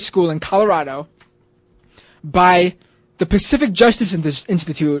Florence High School in Colorado, by the Pacific Justice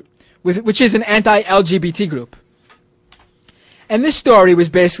Institute, which is an anti-LGBT group. And this story was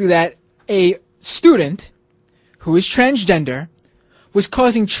basically that a student who is transgender was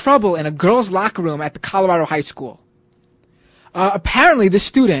causing trouble in a girls' locker room at the Colorado high school. Apparently, this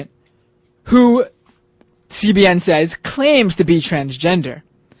student, who CBN says claims to be transgender,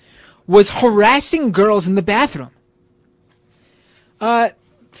 was harassing girls in the bathroom.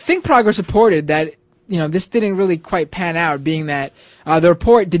 Think Progress reported that this didn't really quite pan out, being that the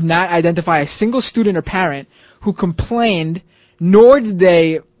report did not identify a single student or parent who complained, nor did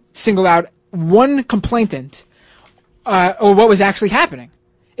they single out one complainant or what was actually happening.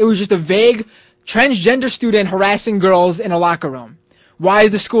 It was just a vague transgender student harassing girls in a locker room. Why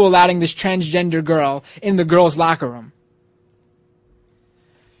is the school allowing this transgender girl in the girls' locker room?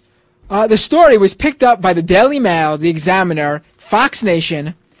 The story was picked up by the Daily Mail, the Examiner, Fox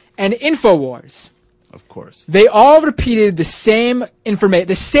Nation, and InfoWars. Of course. They all repeated the same information,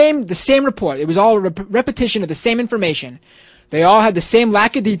 the same report. It was all a repetition of the same information. They all had the same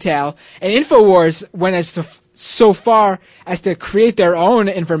lack of detail, and InfoWars went so far as to create their own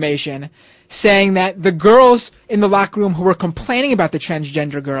information, saying that the girls in the locker room who were complaining about the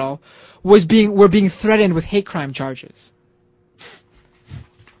transgender girl were being threatened with hate crime charges.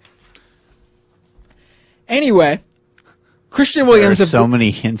 Anyway, Christian There are Williams so many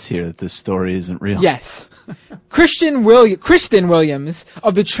hints here that this story isn't real. Yes. Kristen Williams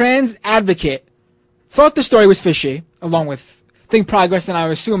of the Trans Advocate thought the story was fishy, along with Think Progress and I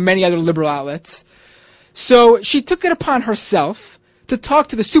assume many other liberal outlets. So she took it upon herself to talk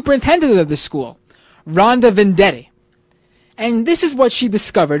to the superintendent of the school, Rhonda Vendetti. And this is what she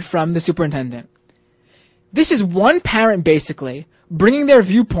discovered from the superintendent. This is one parent, basically, bringing their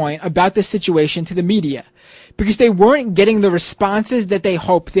viewpoint about this situation to the media because they weren't getting the responses that they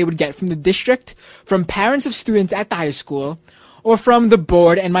hoped they would get from the district, from parents of students at the high school, or from the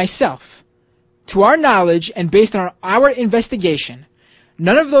board and myself. To our knowledge, and based on our investigation,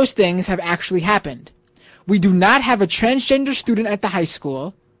 none of those things have actually happened. We do not have a transgender student at the high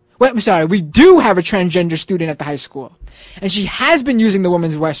school. We do have a transgender student at the high school. And she has been using the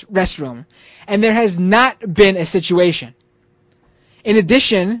women's restroom. And there has not been a situation. In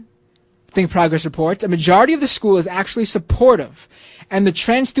addition, Think Progress reports, a majority of the school is actually supportive. And the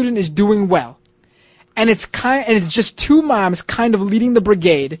trans student is doing well. And it's just two moms kind of leading the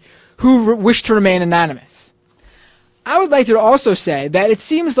brigade who wish to remain anonymous. I would like to also say that it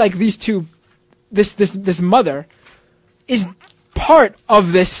seems like these two, this mother is part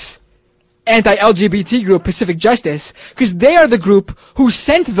of this anti-LGBT group, Pacific Justice, because they are the group who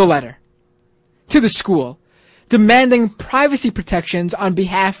sent the letter to the school demanding privacy protections on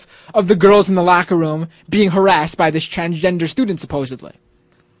behalf of the girls in the locker room being harassed by this transgender student, supposedly.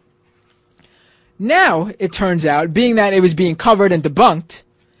 Now, it turns out, being that it was being covered and debunked,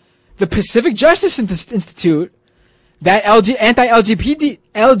 the Pacific Justice Institute, that anti-LGBT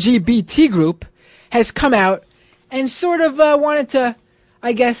group, has come out and sort of wanted to,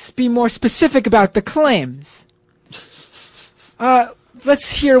 I guess, be more specific about the claims.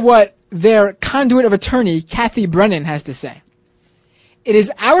 Let's hear what their conduit of attorney, Kathy Brennan, has to say. It is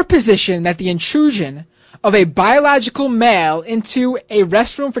our position that the intrusion of a biological male into a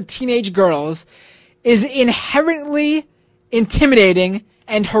restroom for teenage girls is inherently intimidating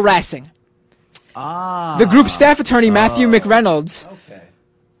and harassing. The group staff attorney, Matthew McReynolds,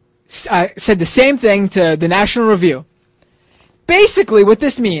 said the same thing to the National Review. Basically, what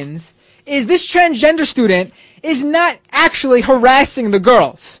this means is this transgender student is not actually harassing the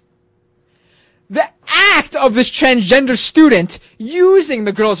girls. The act of this transgender student using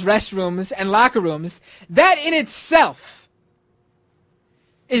the girls' restrooms and locker rooms, that in itself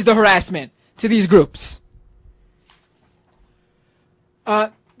is the harassment to these groups.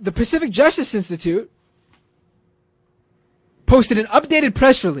 The Pacific Justice Institute posted an updated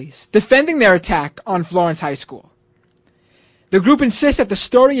press release defending their attack on Florence High School. The group insists that the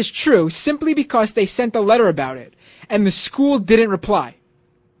story is true simply because they sent a letter about it, and the school didn't reply.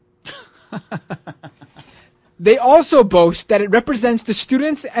 They also boast that it represents the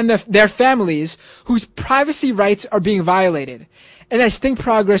students and their families whose privacy rights are being violated. And as Think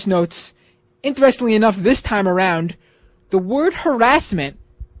Progress notes, interestingly enough, this time around, the word harassment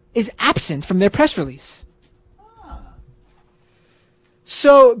is absent from their press release.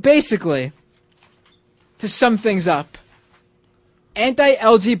 So basically, to sum things up,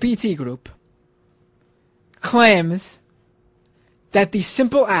 anti-LGBT group claims that the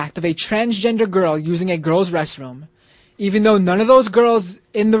simple act of a transgender girl using a girl's restroom, even though none of those girls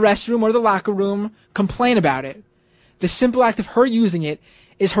in the restroom or the locker room complain about it, the simple act of her using it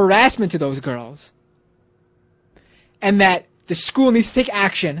is harassment to those girls. And that the school needs to take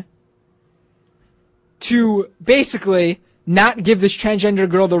action to basically not give this transgender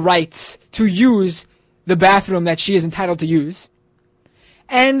girl the rights to use the bathroom that she is entitled to use.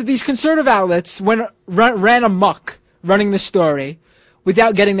 And these conservative outlets ran amok running the story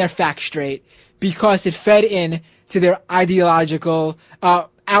without getting their facts straight because it fed in to their ideological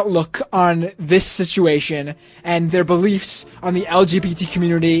outlook on this situation and their beliefs on the LGBT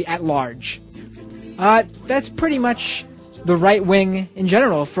community at large. That's pretty much the right wing in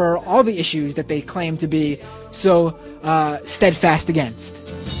general for all the issues that they claim to be so steadfast against.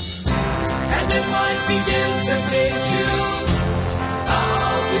 And it might begin to teach you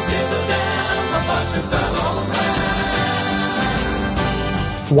how to give a damn about your fellow man.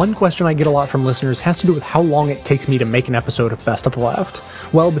 One question I get a lot from listeners has to do with how long it takes me to make an episode of Best of the Left.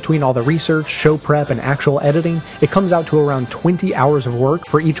 Well, between all the research, show prep, and actual editing, it comes out to around 20 hours of work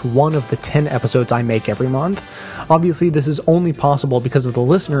for each one of the 10 episodes I make every month. Obviously, this is only possible because of the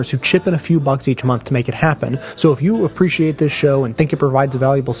listeners who chip in a few bucks each month to make it happen, so if you appreciate this show and think it provides a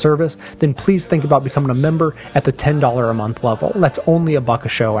valuable service, then please think about becoming a member at the $10 a month level. That's only $1 a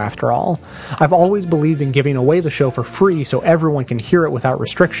show after all. I've always believed in giving away the show for free so everyone can hear it without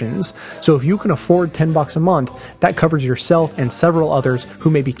restrictions, restrictions. So if you can afford $10 a month, that covers yourself and several others who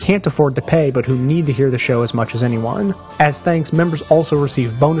maybe can't afford to pay but who need to hear the show as much as anyone. As thanks, members also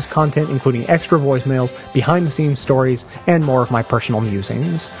receive bonus content including extra voicemails, behind the scenes stories, and more of my personal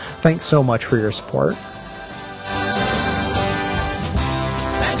musings. Thanks so much for your support.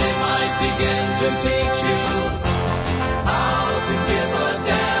 And it might begin to teach you how to give a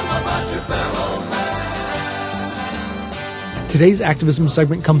damn about your fellow man. Today's activism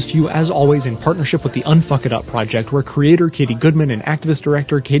segment comes to you, as always, in partnership with the Unfuck It Up Project, where creator Katie Goodman and activist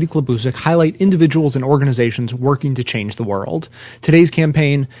director Katie Klabusik highlight individuals and organizations working to change the world. Today's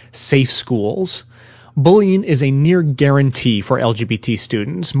campaign, Safe Schools. Bullying is a near guarantee for LGBT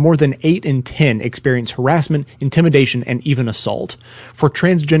students. More than 8 in 10 experience harassment, intimidation, and even assault. For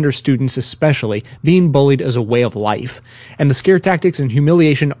transgender students especially, being bullied is a way of life. And the scare tactics and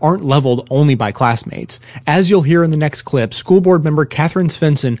humiliation aren't leveled only by classmates. As you'll hear in the next clip, school board member Catherine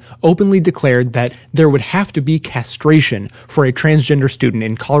Svensson openly declared that there would have to be castration for a transgender student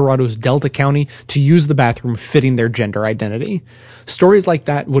in Colorado's Delta County to use the bathroom fitting their gender identity. Stories like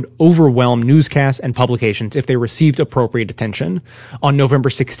that would overwhelm newscasts and publications if they received appropriate attention. On November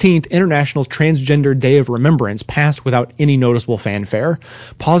 16th, International Transgender Day of Remembrance passed without any noticeable fanfare.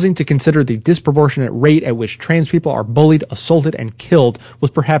 Pausing to consider the disproportionate rate at which trans people are bullied, assaulted, and killed was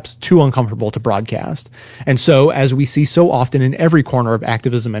perhaps too uncomfortable to broadcast. And so, as we see so often in every corner of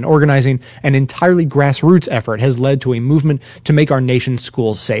activism and organizing, an entirely grassroots effort has led to a movement to make our nation's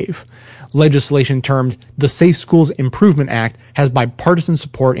schools safe. Legislation termed the Safe Schools Improvement Act has bipartisan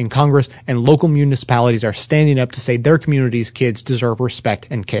support in Congress, and local municipalities are standing up to say their community's kids deserve respect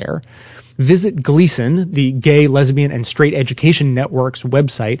and care. Visit Gleason, the Gay, Lesbian, and Straight Education Network's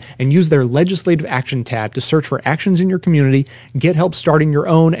website, and use their Legislative Action tab to search for actions in your community, get help starting your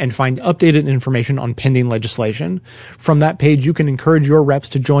own, and find updated information on pending legislation. From that page, you can encourage your reps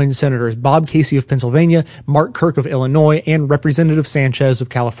to join Senators Bob Casey of Pennsylvania, Mark Kirk of Illinois, and Representative Sanchez of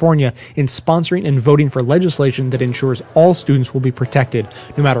California in sponsoring and voting for legislation that ensures all students will be protected,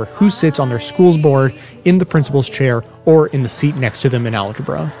 no matter who sits on their school's board, in the principal's chair, or in the seat next to them in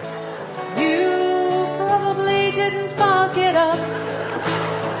algebra.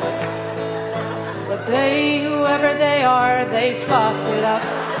 Whoever they are, they fucked it up.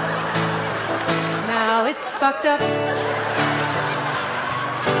 Now it's fucked up.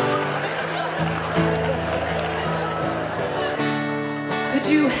 Could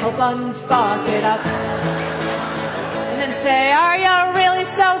you help unfuck it up? And then say, are you really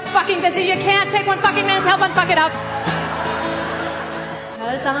so fucking busy you can't take one fucking minute to help unfuck it up?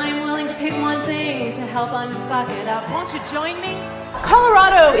 'Cause I'm willing to pick one thing to help unfuck it up. Won't you join me?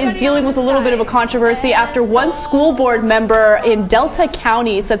 Colorado is dealing with a little bit of a controversy after one school board member in Delta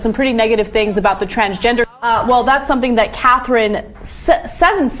County said some pretty negative things about the transgender. Well, that's something that Catherine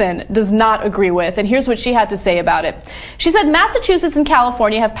Svensson does not agree with, and here's what she had to say about it. She said, Massachusetts and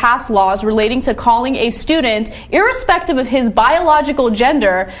California have passed laws relating to calling a student, irrespective of his biological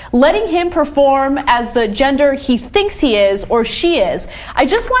gender, letting him perform as the gender he thinks he is or she is. I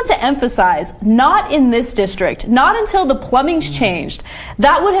just want to emphasize, not in this district, not until the plumbing's changed.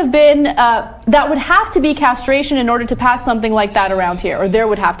 That would have been, that would have to be castration in order to pass something like that around here, or there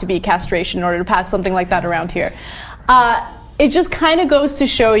would have to be castration in order to pass something like that around here. It just kind of goes to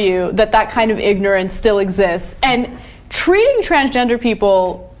show you that that kind of ignorance still exists, and treating transgender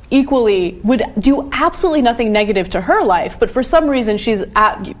people equally would do absolutely nothing negative to her life, but for some reason she's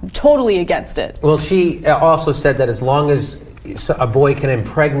totally against it. Well, she also said that as long as a boy can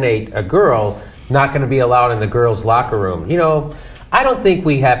impregnate a girl, not going to be allowed in the girls' locker room. You know, I don't think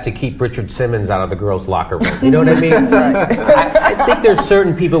we have to keep Richard Simmons out of the girls' locker room. You know what I mean? I think there's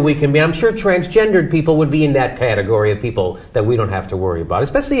certain people we can be. I'm sure transgendered people would be in that category of people that we don't have to worry about.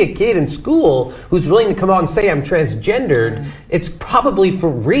 Especially a kid in school who's willing to come out and say, I'm transgendered. It's probably for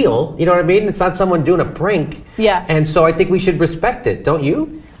real. You know what I mean? It's not someone doing a prank. Yeah. And so I think we should respect it. Don't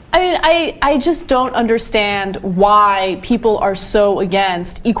you? I mean, I just don't understand why people are so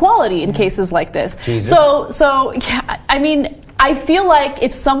against equality in cases like this. Jesus. So yeah, I mean, I feel like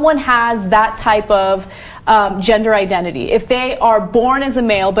if someone has that type of gender identity, if they are born as a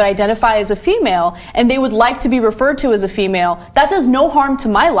male but identify as a female and they would like to be referred to as a female, that does no harm to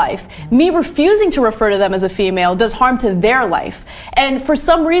my life. Me refusing to refer to them as a female does harm to their life. And for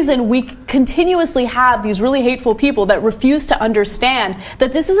some reason, we continuously have these really hateful people that refuse to understand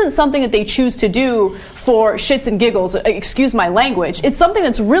that this isn't something that they choose to do for shits and giggles, excuse my language. It's something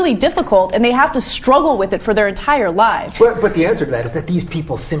that's really difficult, and they have to struggle with it for their entire lives. But the answer to that is that these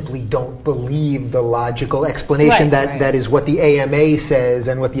people simply don't believe the logical explanation that is what the AMA says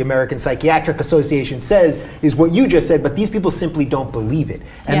and what the American Psychiatric Association says is what you just said, but these people simply don't believe it.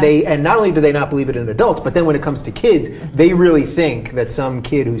 And not only do they not believe it in adults, but then when it comes to kids, they really think that some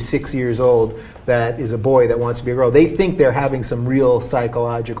kid who's 6 years old that is a boy that wants to be a girl, they think they're having some real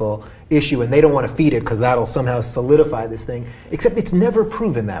psychological issue and they don't want to feed it because that'll somehow solidify this thing, except it's never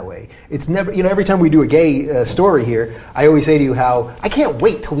proven that way. It's never, every time we do a gay story here, I always say to you how I can't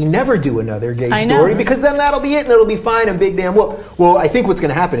wait till we never do another gay story because then that'll be it and it'll be fine and big damn well. Well, I think what's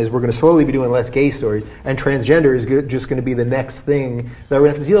going to happen is we're going to slowly be doing less gay stories and transgender is just going to be the next thing that we're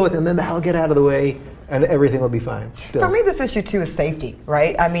going to have to deal with, and then that'll get out of the way and everything will be fine. Still. For me, this issue too is safety,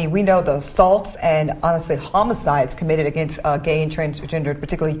 right? I mean, we know the assaults and honestly homicides committed against gay and transgendered,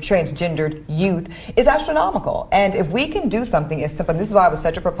 particularly transgendered youth, is astronomical. And if we can do something as simple, and this is why I was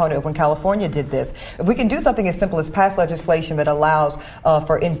such a proponent of when California did this, if we can do something as simple as pass legislation that allows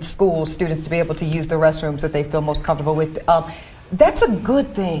for in schools students to be able to use the restrooms that they feel most comfortable with, that's a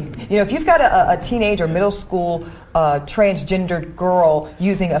good thing. If you've got a teenage or middle school transgendered girl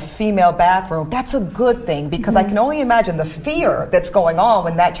using a female bathroom, that's a good thing because I can only imagine the fear that's going on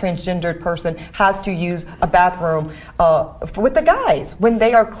when that transgendered person has to use a bathroom with the guys when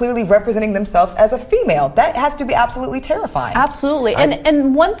they are clearly representing themselves as a female. That has to be absolutely terrifying. Absolutely.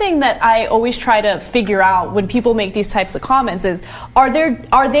 And one thing that I always try to figure out when people make these types of comments is, are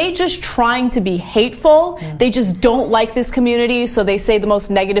they just trying to be hateful? They just don't like this community, so they say the most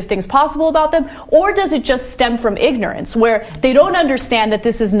negative things possible about them? Or does it just stem from ignorance, where they don't understand that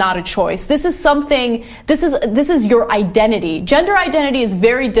this is not a choice? This is something, this is your identity. Gender identity is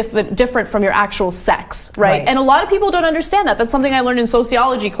very different from your actual sex, right? And a lot of people don't understand that. That's something I learned in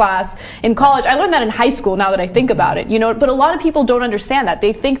sociology class in college. I learned that in high school now that I think about it, but a lot of people don't understand that.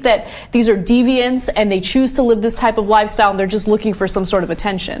 They think that these are deviants and they choose to live this type of lifestyle and they're just looking for some sort of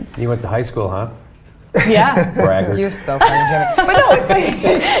attention. You went to high school, huh? Yeah. Bragger. You're so funny, Jimmy. But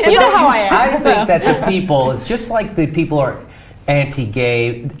no, you know how I am. I think that the people, it's just like the people are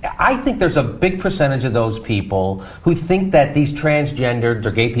anti-gay. I think there's a big percentage of those people who think that these transgendered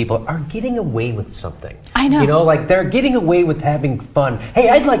or gay people are getting away with something. I know. Like they're getting away with having fun. Hey,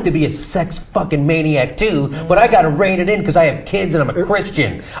 I'd like to be a sex fucking maniac too, but I gotta rein it in because I have kids and I'm a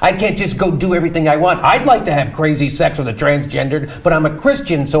Christian. I can't just go do everything I want. I'd like to have crazy sex with a transgendered, but I'm a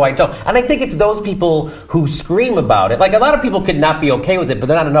Christian, so I don't. And I think it's those people who scream about it. Like a lot of people could not be okay with it, but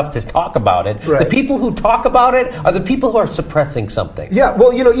they're not enough to talk about it. Right. The people who talk about it are the people who are suppressing something. Yeah,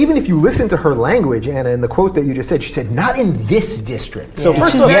 well, even if you listen to her language, Anna, in the quote that you just said, she said, not in this district. So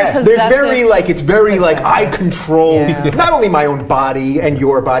first of all, there's it's very I control not only my own body and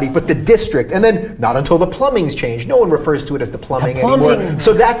your body, but the district. And then not until the plumbing's changed. No one refers to it as the plumbing anymore.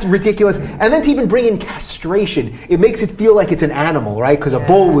 So that's ridiculous. And then to even bring in castration, it makes it feel like it's an animal, right? Because a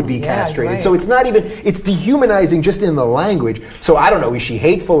bull would be castrated. Right. So it's not even, it's dehumanizing just in the language. So I don't know, is she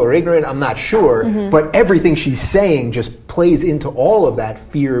hateful or ignorant? I'm not sure. But everything she's saying just plays into all of that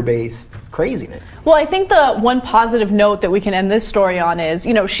fear-based craziness. Well, I think the one positive note that we can end this story on is,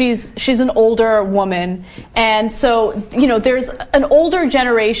 she's an older woman, and so, there's an older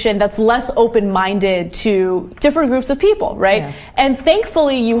generation that's less open-minded to different groups of people, right? Yeah. And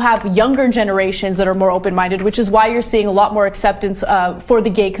thankfully, you have younger generations that are more open-minded, which is why you're seeing a lot more acceptance for the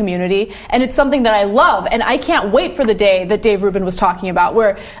gay community, and it's something that I love, and I can't wait for the day that Dave Rubin was talking about,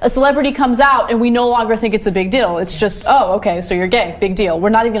 where a celebrity comes out and we no longer think it's a big deal. It's just, oh, okay, so you're gay, big deal. We're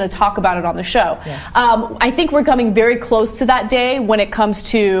not even going to talk about it on the show. Yes. I think we're coming very close to that day when it comes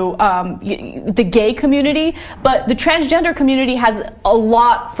to the gay community, but the transgender community has a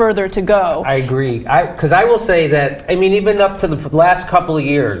lot further to go. I agree. Because I will say that, even up to the last couple of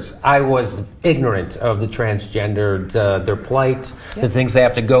years, I was ignorant of the transgendered, their plight, the things they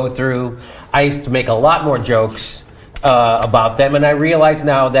have to go through. I used to make a lot more jokes about them, and I realize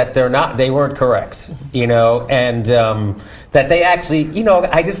now that they weren't correct, and that they actually,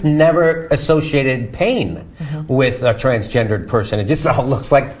 I just never associated pain with a transgendered person. It just all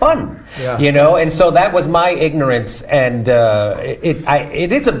looks like fun, and so that was my ignorance, and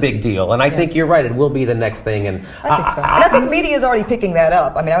it is a big deal, and I think you're right, it will be the next thing. And I think so. And I think media is already picking that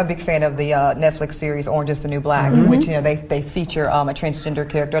up. I'm a big fan of the Netflix series Orange is the New Black, in which they feature a transgender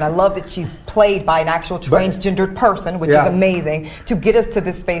character, and I love that she's played by an actual transgendered person, which is amazing, to get us to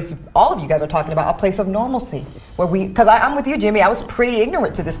this space all of you guys are talking about, a place of normalcy, where because I'm with you, Jimmy, I was pretty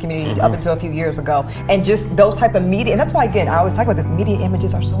ignorant to this community up until a few years ago, and just those type of media, and that's why, again, I always talk about this, media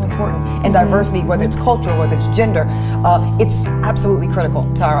images are so important, and diversity, whether it's culture, whether it's gender, it's absolutely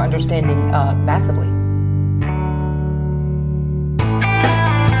critical to our understanding massively.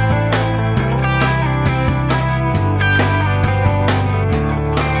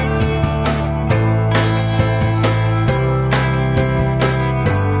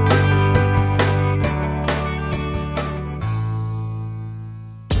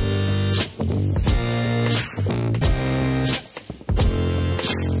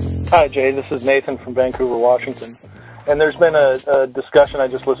 Hi, Jay. This is Nathan from Vancouver, Washington. And there's been a discussion, I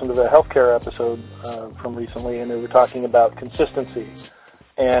just listened to the healthcare episode from recently, and they were talking about consistency.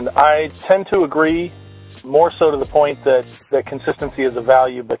 And I tend to agree, more so to the point that consistency is a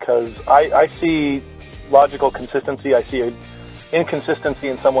value, because I see logical consistency, I see inconsistency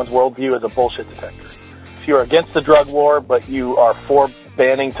in someone's worldview as a bullshit detector. If you're against the drug war, but you are for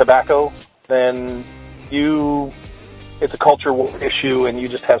banning tobacco, then it's a culture war issue, and you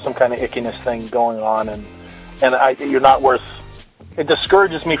just have some kind of ickiness thing going on, and you're not worth. It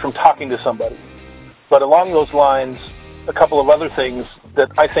discourages me from talking to somebody. But along those lines, a couple of other things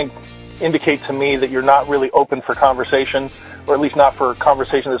that I think indicate to me that you're not really open for conversation, or at least not for a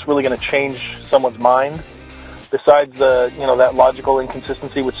conversation that's really going to change someone's mind. Besides that logical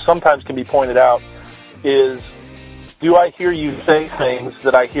inconsistency, which sometimes can be pointed out, is, do I hear you say things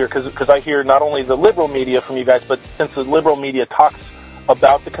that I hear? Because I hear not only the liberal media from you guys, but since the liberal media talks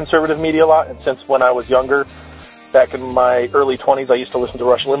about the conservative media a lot, and since when I was younger, back in my early 20s, I used to listen to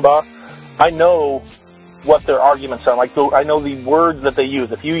Rush Limbaugh, I know what their arguments sound like. I know the words that they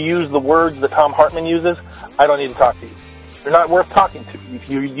use. If you use the words that Tom Hartman uses, I don't need to talk to you. You're not worth talking to. If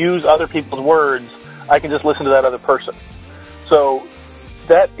you use other people's words, I can just listen to that other person. So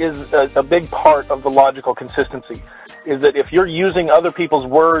that is a big part of the logical consistency, is that if you're using other people's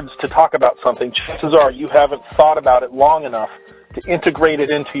words to talk about something, chances are you haven't thought about it long enough to integrate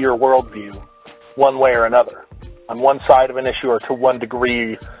it into your worldview one way or another, on one side of an issue or to one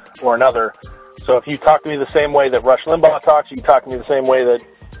degree or another. So if you talk to me the same way that Rush Limbaugh talks, you talk to me the same way that,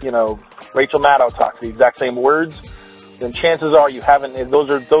 Rachel Maddow talks, the exact same words, then chances are you haven't,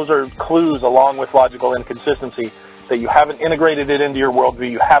 those are clues along with logical inconsistency that you haven't integrated it into your worldview,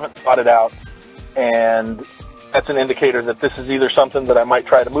 you haven't thought it out, and that's an indicator that this is either something that I might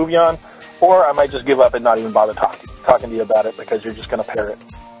try to move you on, or I might just give up and not even bother talking to you about it, because you're just going to parrot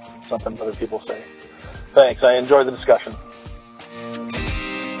something other people say. Thanks. I enjoy the discussion.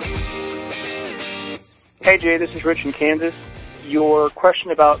 Hey, Jay, this is Rich in Kansas. Your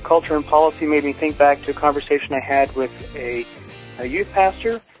question about culture and policy made me think back to a conversation I had with a youth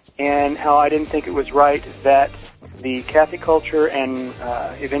pastor, and how I didn't think it was right that the Catholic culture and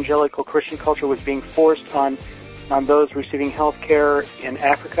evangelical Christian culture was being forced on those receiving health care in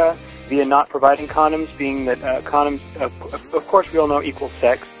Africa via not providing condoms, being that condoms, of course we all know, equal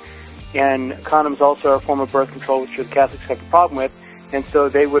sex, and condoms also are a form of birth control, which the Catholics have a problem with, and so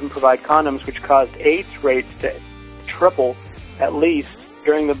they wouldn't provide condoms, which caused AIDS rates to triple, at least,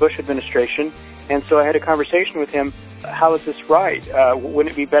 during the Bush administration. And so I had a conversation with him, how is this right?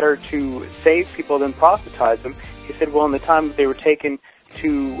 Wouldn't it be better to save people than proselytize them? He said, well, in the time that they were taken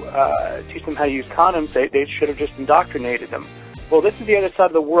to teach them how to use condoms, they should have just indoctrinated them. Well, this is the other side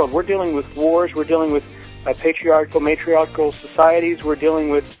of the world. We're dealing with wars. We're dealing with matriarchal societies. We're dealing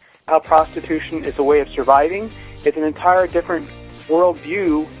with how prostitution is a way of surviving. It's an entire different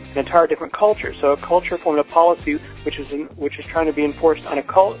worldview, an entire different culture. So a culture formed a policy which is trying to be enforced on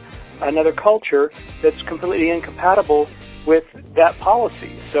another culture that's completely incompatible with that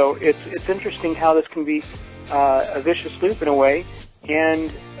policy. So it's interesting how this can be a vicious loop in a way,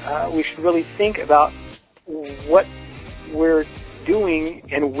 and we should really think about what we're doing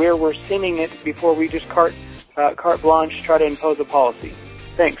and where we're sending it before we just carte blanche try to impose a policy.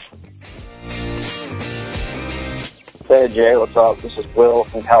 Thanks. Hey Jay, what's up? This is Will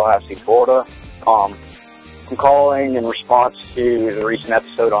from Tallahassee, Florida. I'm calling in response to the recent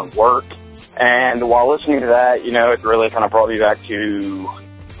episode on work. And while listening to that, it really kind of brought me back to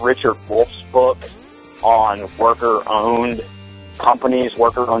Richard Wolff's book on worker-owned companies,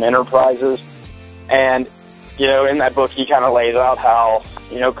 worker-owned enterprises. And, in that book, he kind of lays out how,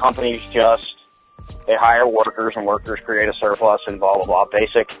 companies they hire workers and workers create a surplus and blah, blah, blah,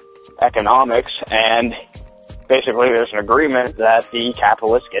 basic economics. And basically there's an agreement that the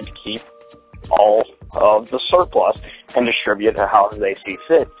capitalists get to keep all of the surplus and distribute it however they see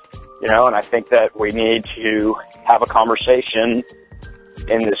fit. And I think that we need to have a conversation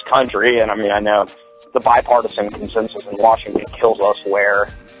in this country, and I know the bipartisan consensus in Washington kills us, where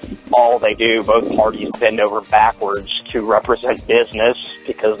all they do, both parties bend over backwards to represent business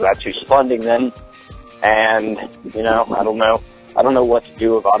because that's who's funding them. And, I don't know what to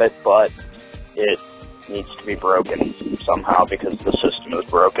do about it, but it needs to be broken somehow because the system is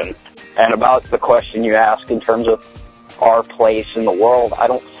broken. And about the question you asked in terms of our place in the world, I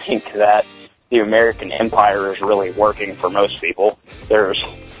don't think that the American empire is really working for most people. There's,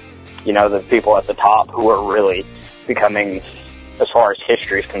 the people at the top who are really becoming, as far as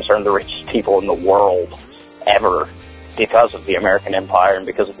history is concerned, the richest people in the world ever because of the American empire and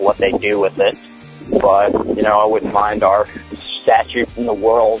because of what they do with it. But, I wouldn't mind our statue in the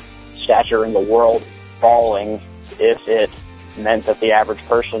world stature in the world falling if it meant that the average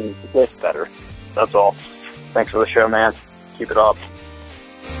person lived better. That's all. Thanks for the show, man. Keep it up.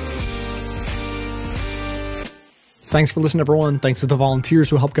 Thanks for listening, everyone. Thanks to the volunteers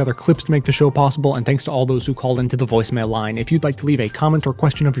who helped gather clips to make the show possible, and thanks to all those who called into the voicemail line. If you'd like to leave a comment or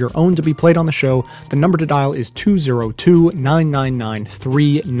question of your own to be played on the show, the number to dial is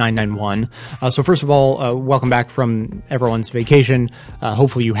 202-999-3991. So first of all, welcome back from everyone's vacation.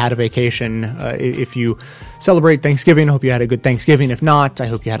 Hopefully you had a vacation. If you celebrate Thanksgiving, I hope you had a good Thanksgiving. If not, I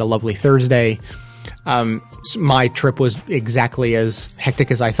hope you had a lovely Thursday. My trip was exactly as hectic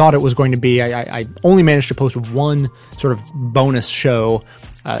as I thought it was going to be. I only managed to post one sort of bonus show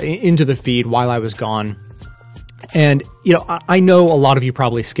into the feed while I was gone. And, you know, I know a lot of you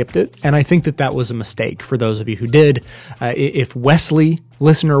probably skipped it, and I think that that was a mistake for those of you who did. If Wesley,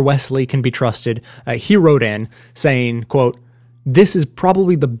 listener Wesley, can be trusted, he wrote in saying, quote, "This is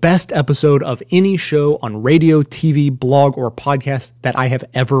probably the best episode of any show on radio, TV, blog, or podcast that I have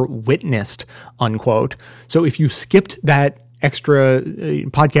ever witnessed," unquote. So if you skipped that extra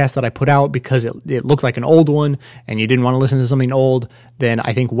podcast that I put out because it looked like an old one and you didn't want to listen to something old, then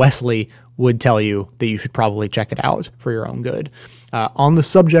I think Wesley would tell you that you should probably check it out for your own good. On the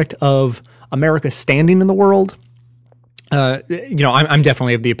subject of America's standing in the world, you know, I'm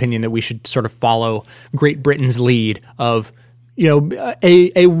definitely of the opinion that we should sort of follow Great Britain's lead of, you know,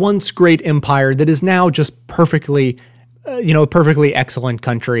 a once great empire that is now just perfectly, you know, a perfectly excellent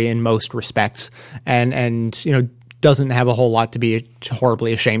country in most respects, and you know, doesn't have a whole lot to be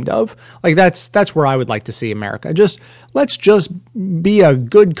horribly ashamed of. Like that's where I would like to see America. Let's just be a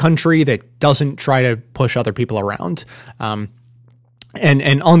good country that doesn't try to push other people around.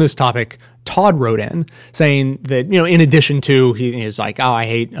 And on this topic, Todd wrote in saying that, you know, in addition to, he's like, oh, I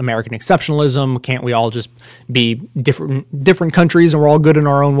hate American exceptionalism. Can't we all just be different countries and we're all good in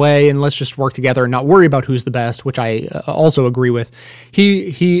our own way and let's just work together and not worry about who's the best, which I also agree with.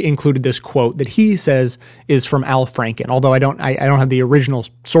 He included this quote that he says is from Al Franken, although I don't have the original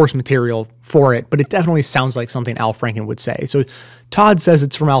source material for it, but it definitely sounds like something Al Franken would say. So Todd says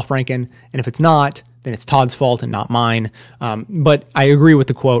it's from Al Franken, and if it's not, then it's Todd's fault and not mine. But I agree with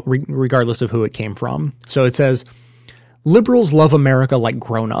the quote regardless of who it came from. So it says, "Liberals love America like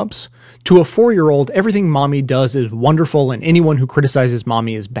grown-ups. To a 4-year-old, everything mommy does is wonderful and anyone who criticizes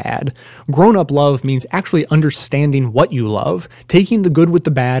mommy is bad. Grown-up love means actually understanding what you love, taking the good with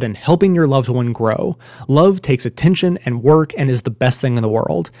the bad, and helping your loved one grow. Love takes attention and work and is the best thing in the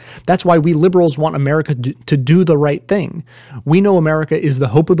world. That's why we liberals want America to do the right thing. We know America is the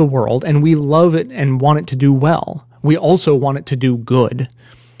hope of the world and we love it and want it to do well. We also want it to do good.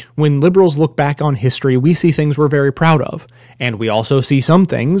 When liberals look back on history, we see things we're very proud of, and we also see some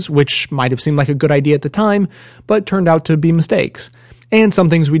things which might have seemed like a good idea at the time, but turned out to be mistakes. And some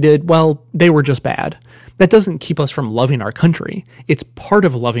things we did, well, they were just bad. That doesn't keep us from loving our country. It's part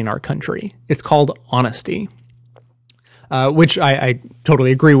of loving our country. It's called honesty." Which I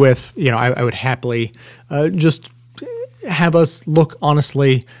totally agree with. You know, I would happily just have us look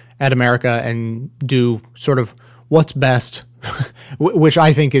honestly at America and do sort of what's best, which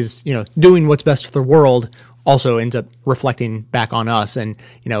I think is, you know, doing what's best for the world also ends up reflecting back on us. And,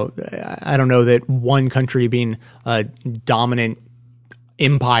 you know, I don't know that one country being a dominant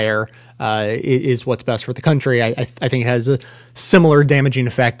empire is what's best for the country. I think it has a similar damaging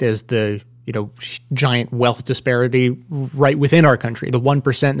effect as the, you know, giant wealth disparity right within our country. The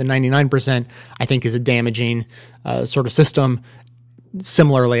 1%, the 99%, I think is a damaging sort of system.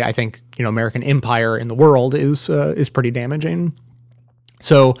 Similarly, I think, you know, American empire in the world is pretty damaging.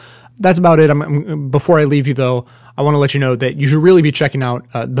 So that's about it. Before I leave you, though, I want to let you know that you should really be checking out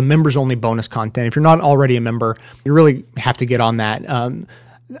the members-only bonus content. If you're not already a member, you really have to get on that.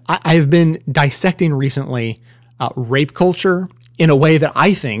 I've been dissecting recently rape culture in a way that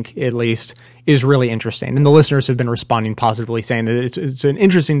I think, at least, is really interesting. And the listeners have been responding positively, saying that it's an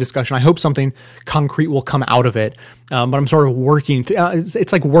interesting discussion. I hope something concrete will come out of it. But I'm sort of working.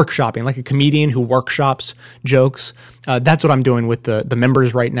 It's like workshopping, like a comedian who workshops jokes. That's what I'm doing with the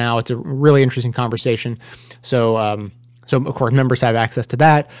members right now. It's a really interesting conversation. So of course, members have access to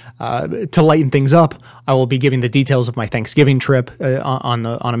that. To lighten things up, I will be giving the details of my Thanksgiving trip on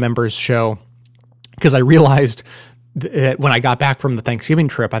a members show, because I realized that when I got back from the Thanksgiving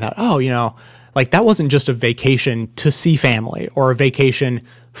trip, I thought, oh, you know, like that wasn't just a vacation to see family or a vacation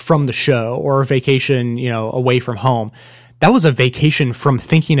from the show or a vacation, you know, away from home. That was a vacation from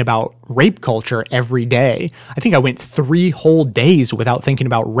thinking about rape culture every day. I think I went 3 whole days without thinking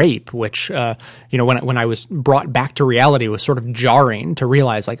about rape, which, you know, when I was brought back to reality, was sort of jarring to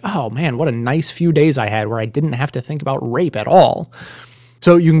realize, like, oh man, what a nice few days I had where I didn't have to think about rape at all.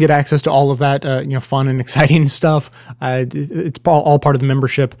 So you can get access to all of that, fun and exciting stuff. It's all part of the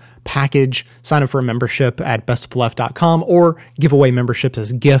membership package. Sign up for a membership at bestofleft.com or give away memberships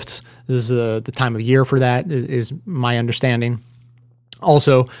as gifts. This is the time of year for that, is my understanding.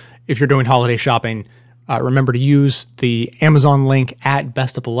 Also, if you're doing holiday shopping, remember to use the Amazon link at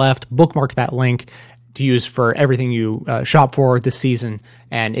Best of the Left. Bookmark that link to use for everything you shop for this season,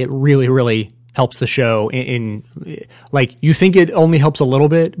 and it really, really helps the show in like, you think it only helps a little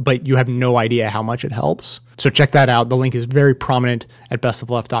bit, but you have no idea how much it helps. So check that out. The link is very prominent at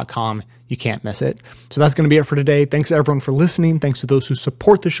bestofleft.com. You can't miss it. So that's going to be it for today. Thanks to everyone for listening. Thanks to those who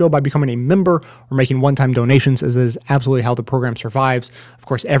support the show by becoming a member or making one-time donations, as is absolutely how the program survives. Of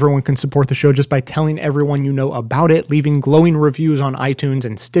course, everyone can support the show just by telling everyone you know about it, leaving glowing reviews on iTunes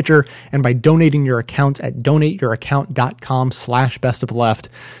and Stitcher, and by donating your accounts at donateyouraccount.com/bestofleft.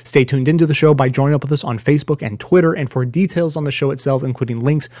 Stay tuned into the show by joining up with us on Facebook and Twitter, and for details on the show itself, including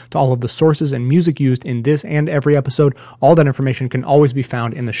links to all of the sources and music used in this and every episode, all that information can always be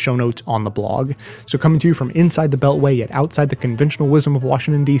found in the show notes on the blog. So coming to you from inside the Beltway yet outside the conventional wisdom of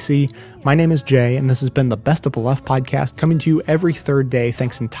Washington, D.C., my name is Jay, and this has been the Best of the Left podcast, coming to you every third day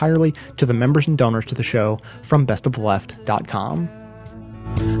thanks entirely to the members and donors to the show from bestoftheleft.com.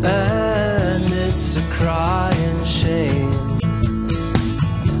 And it's a crying shame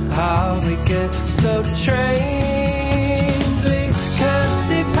how we get so trained. We can't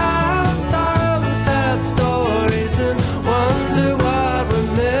see past our own sad stories and wonder what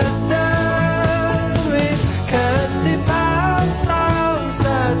we're missing. We can't see past our own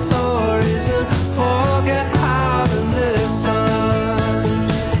sad stories and forget how to listen.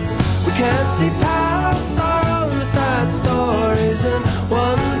 We can't see past our own sad stories and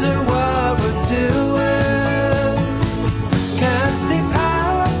wonder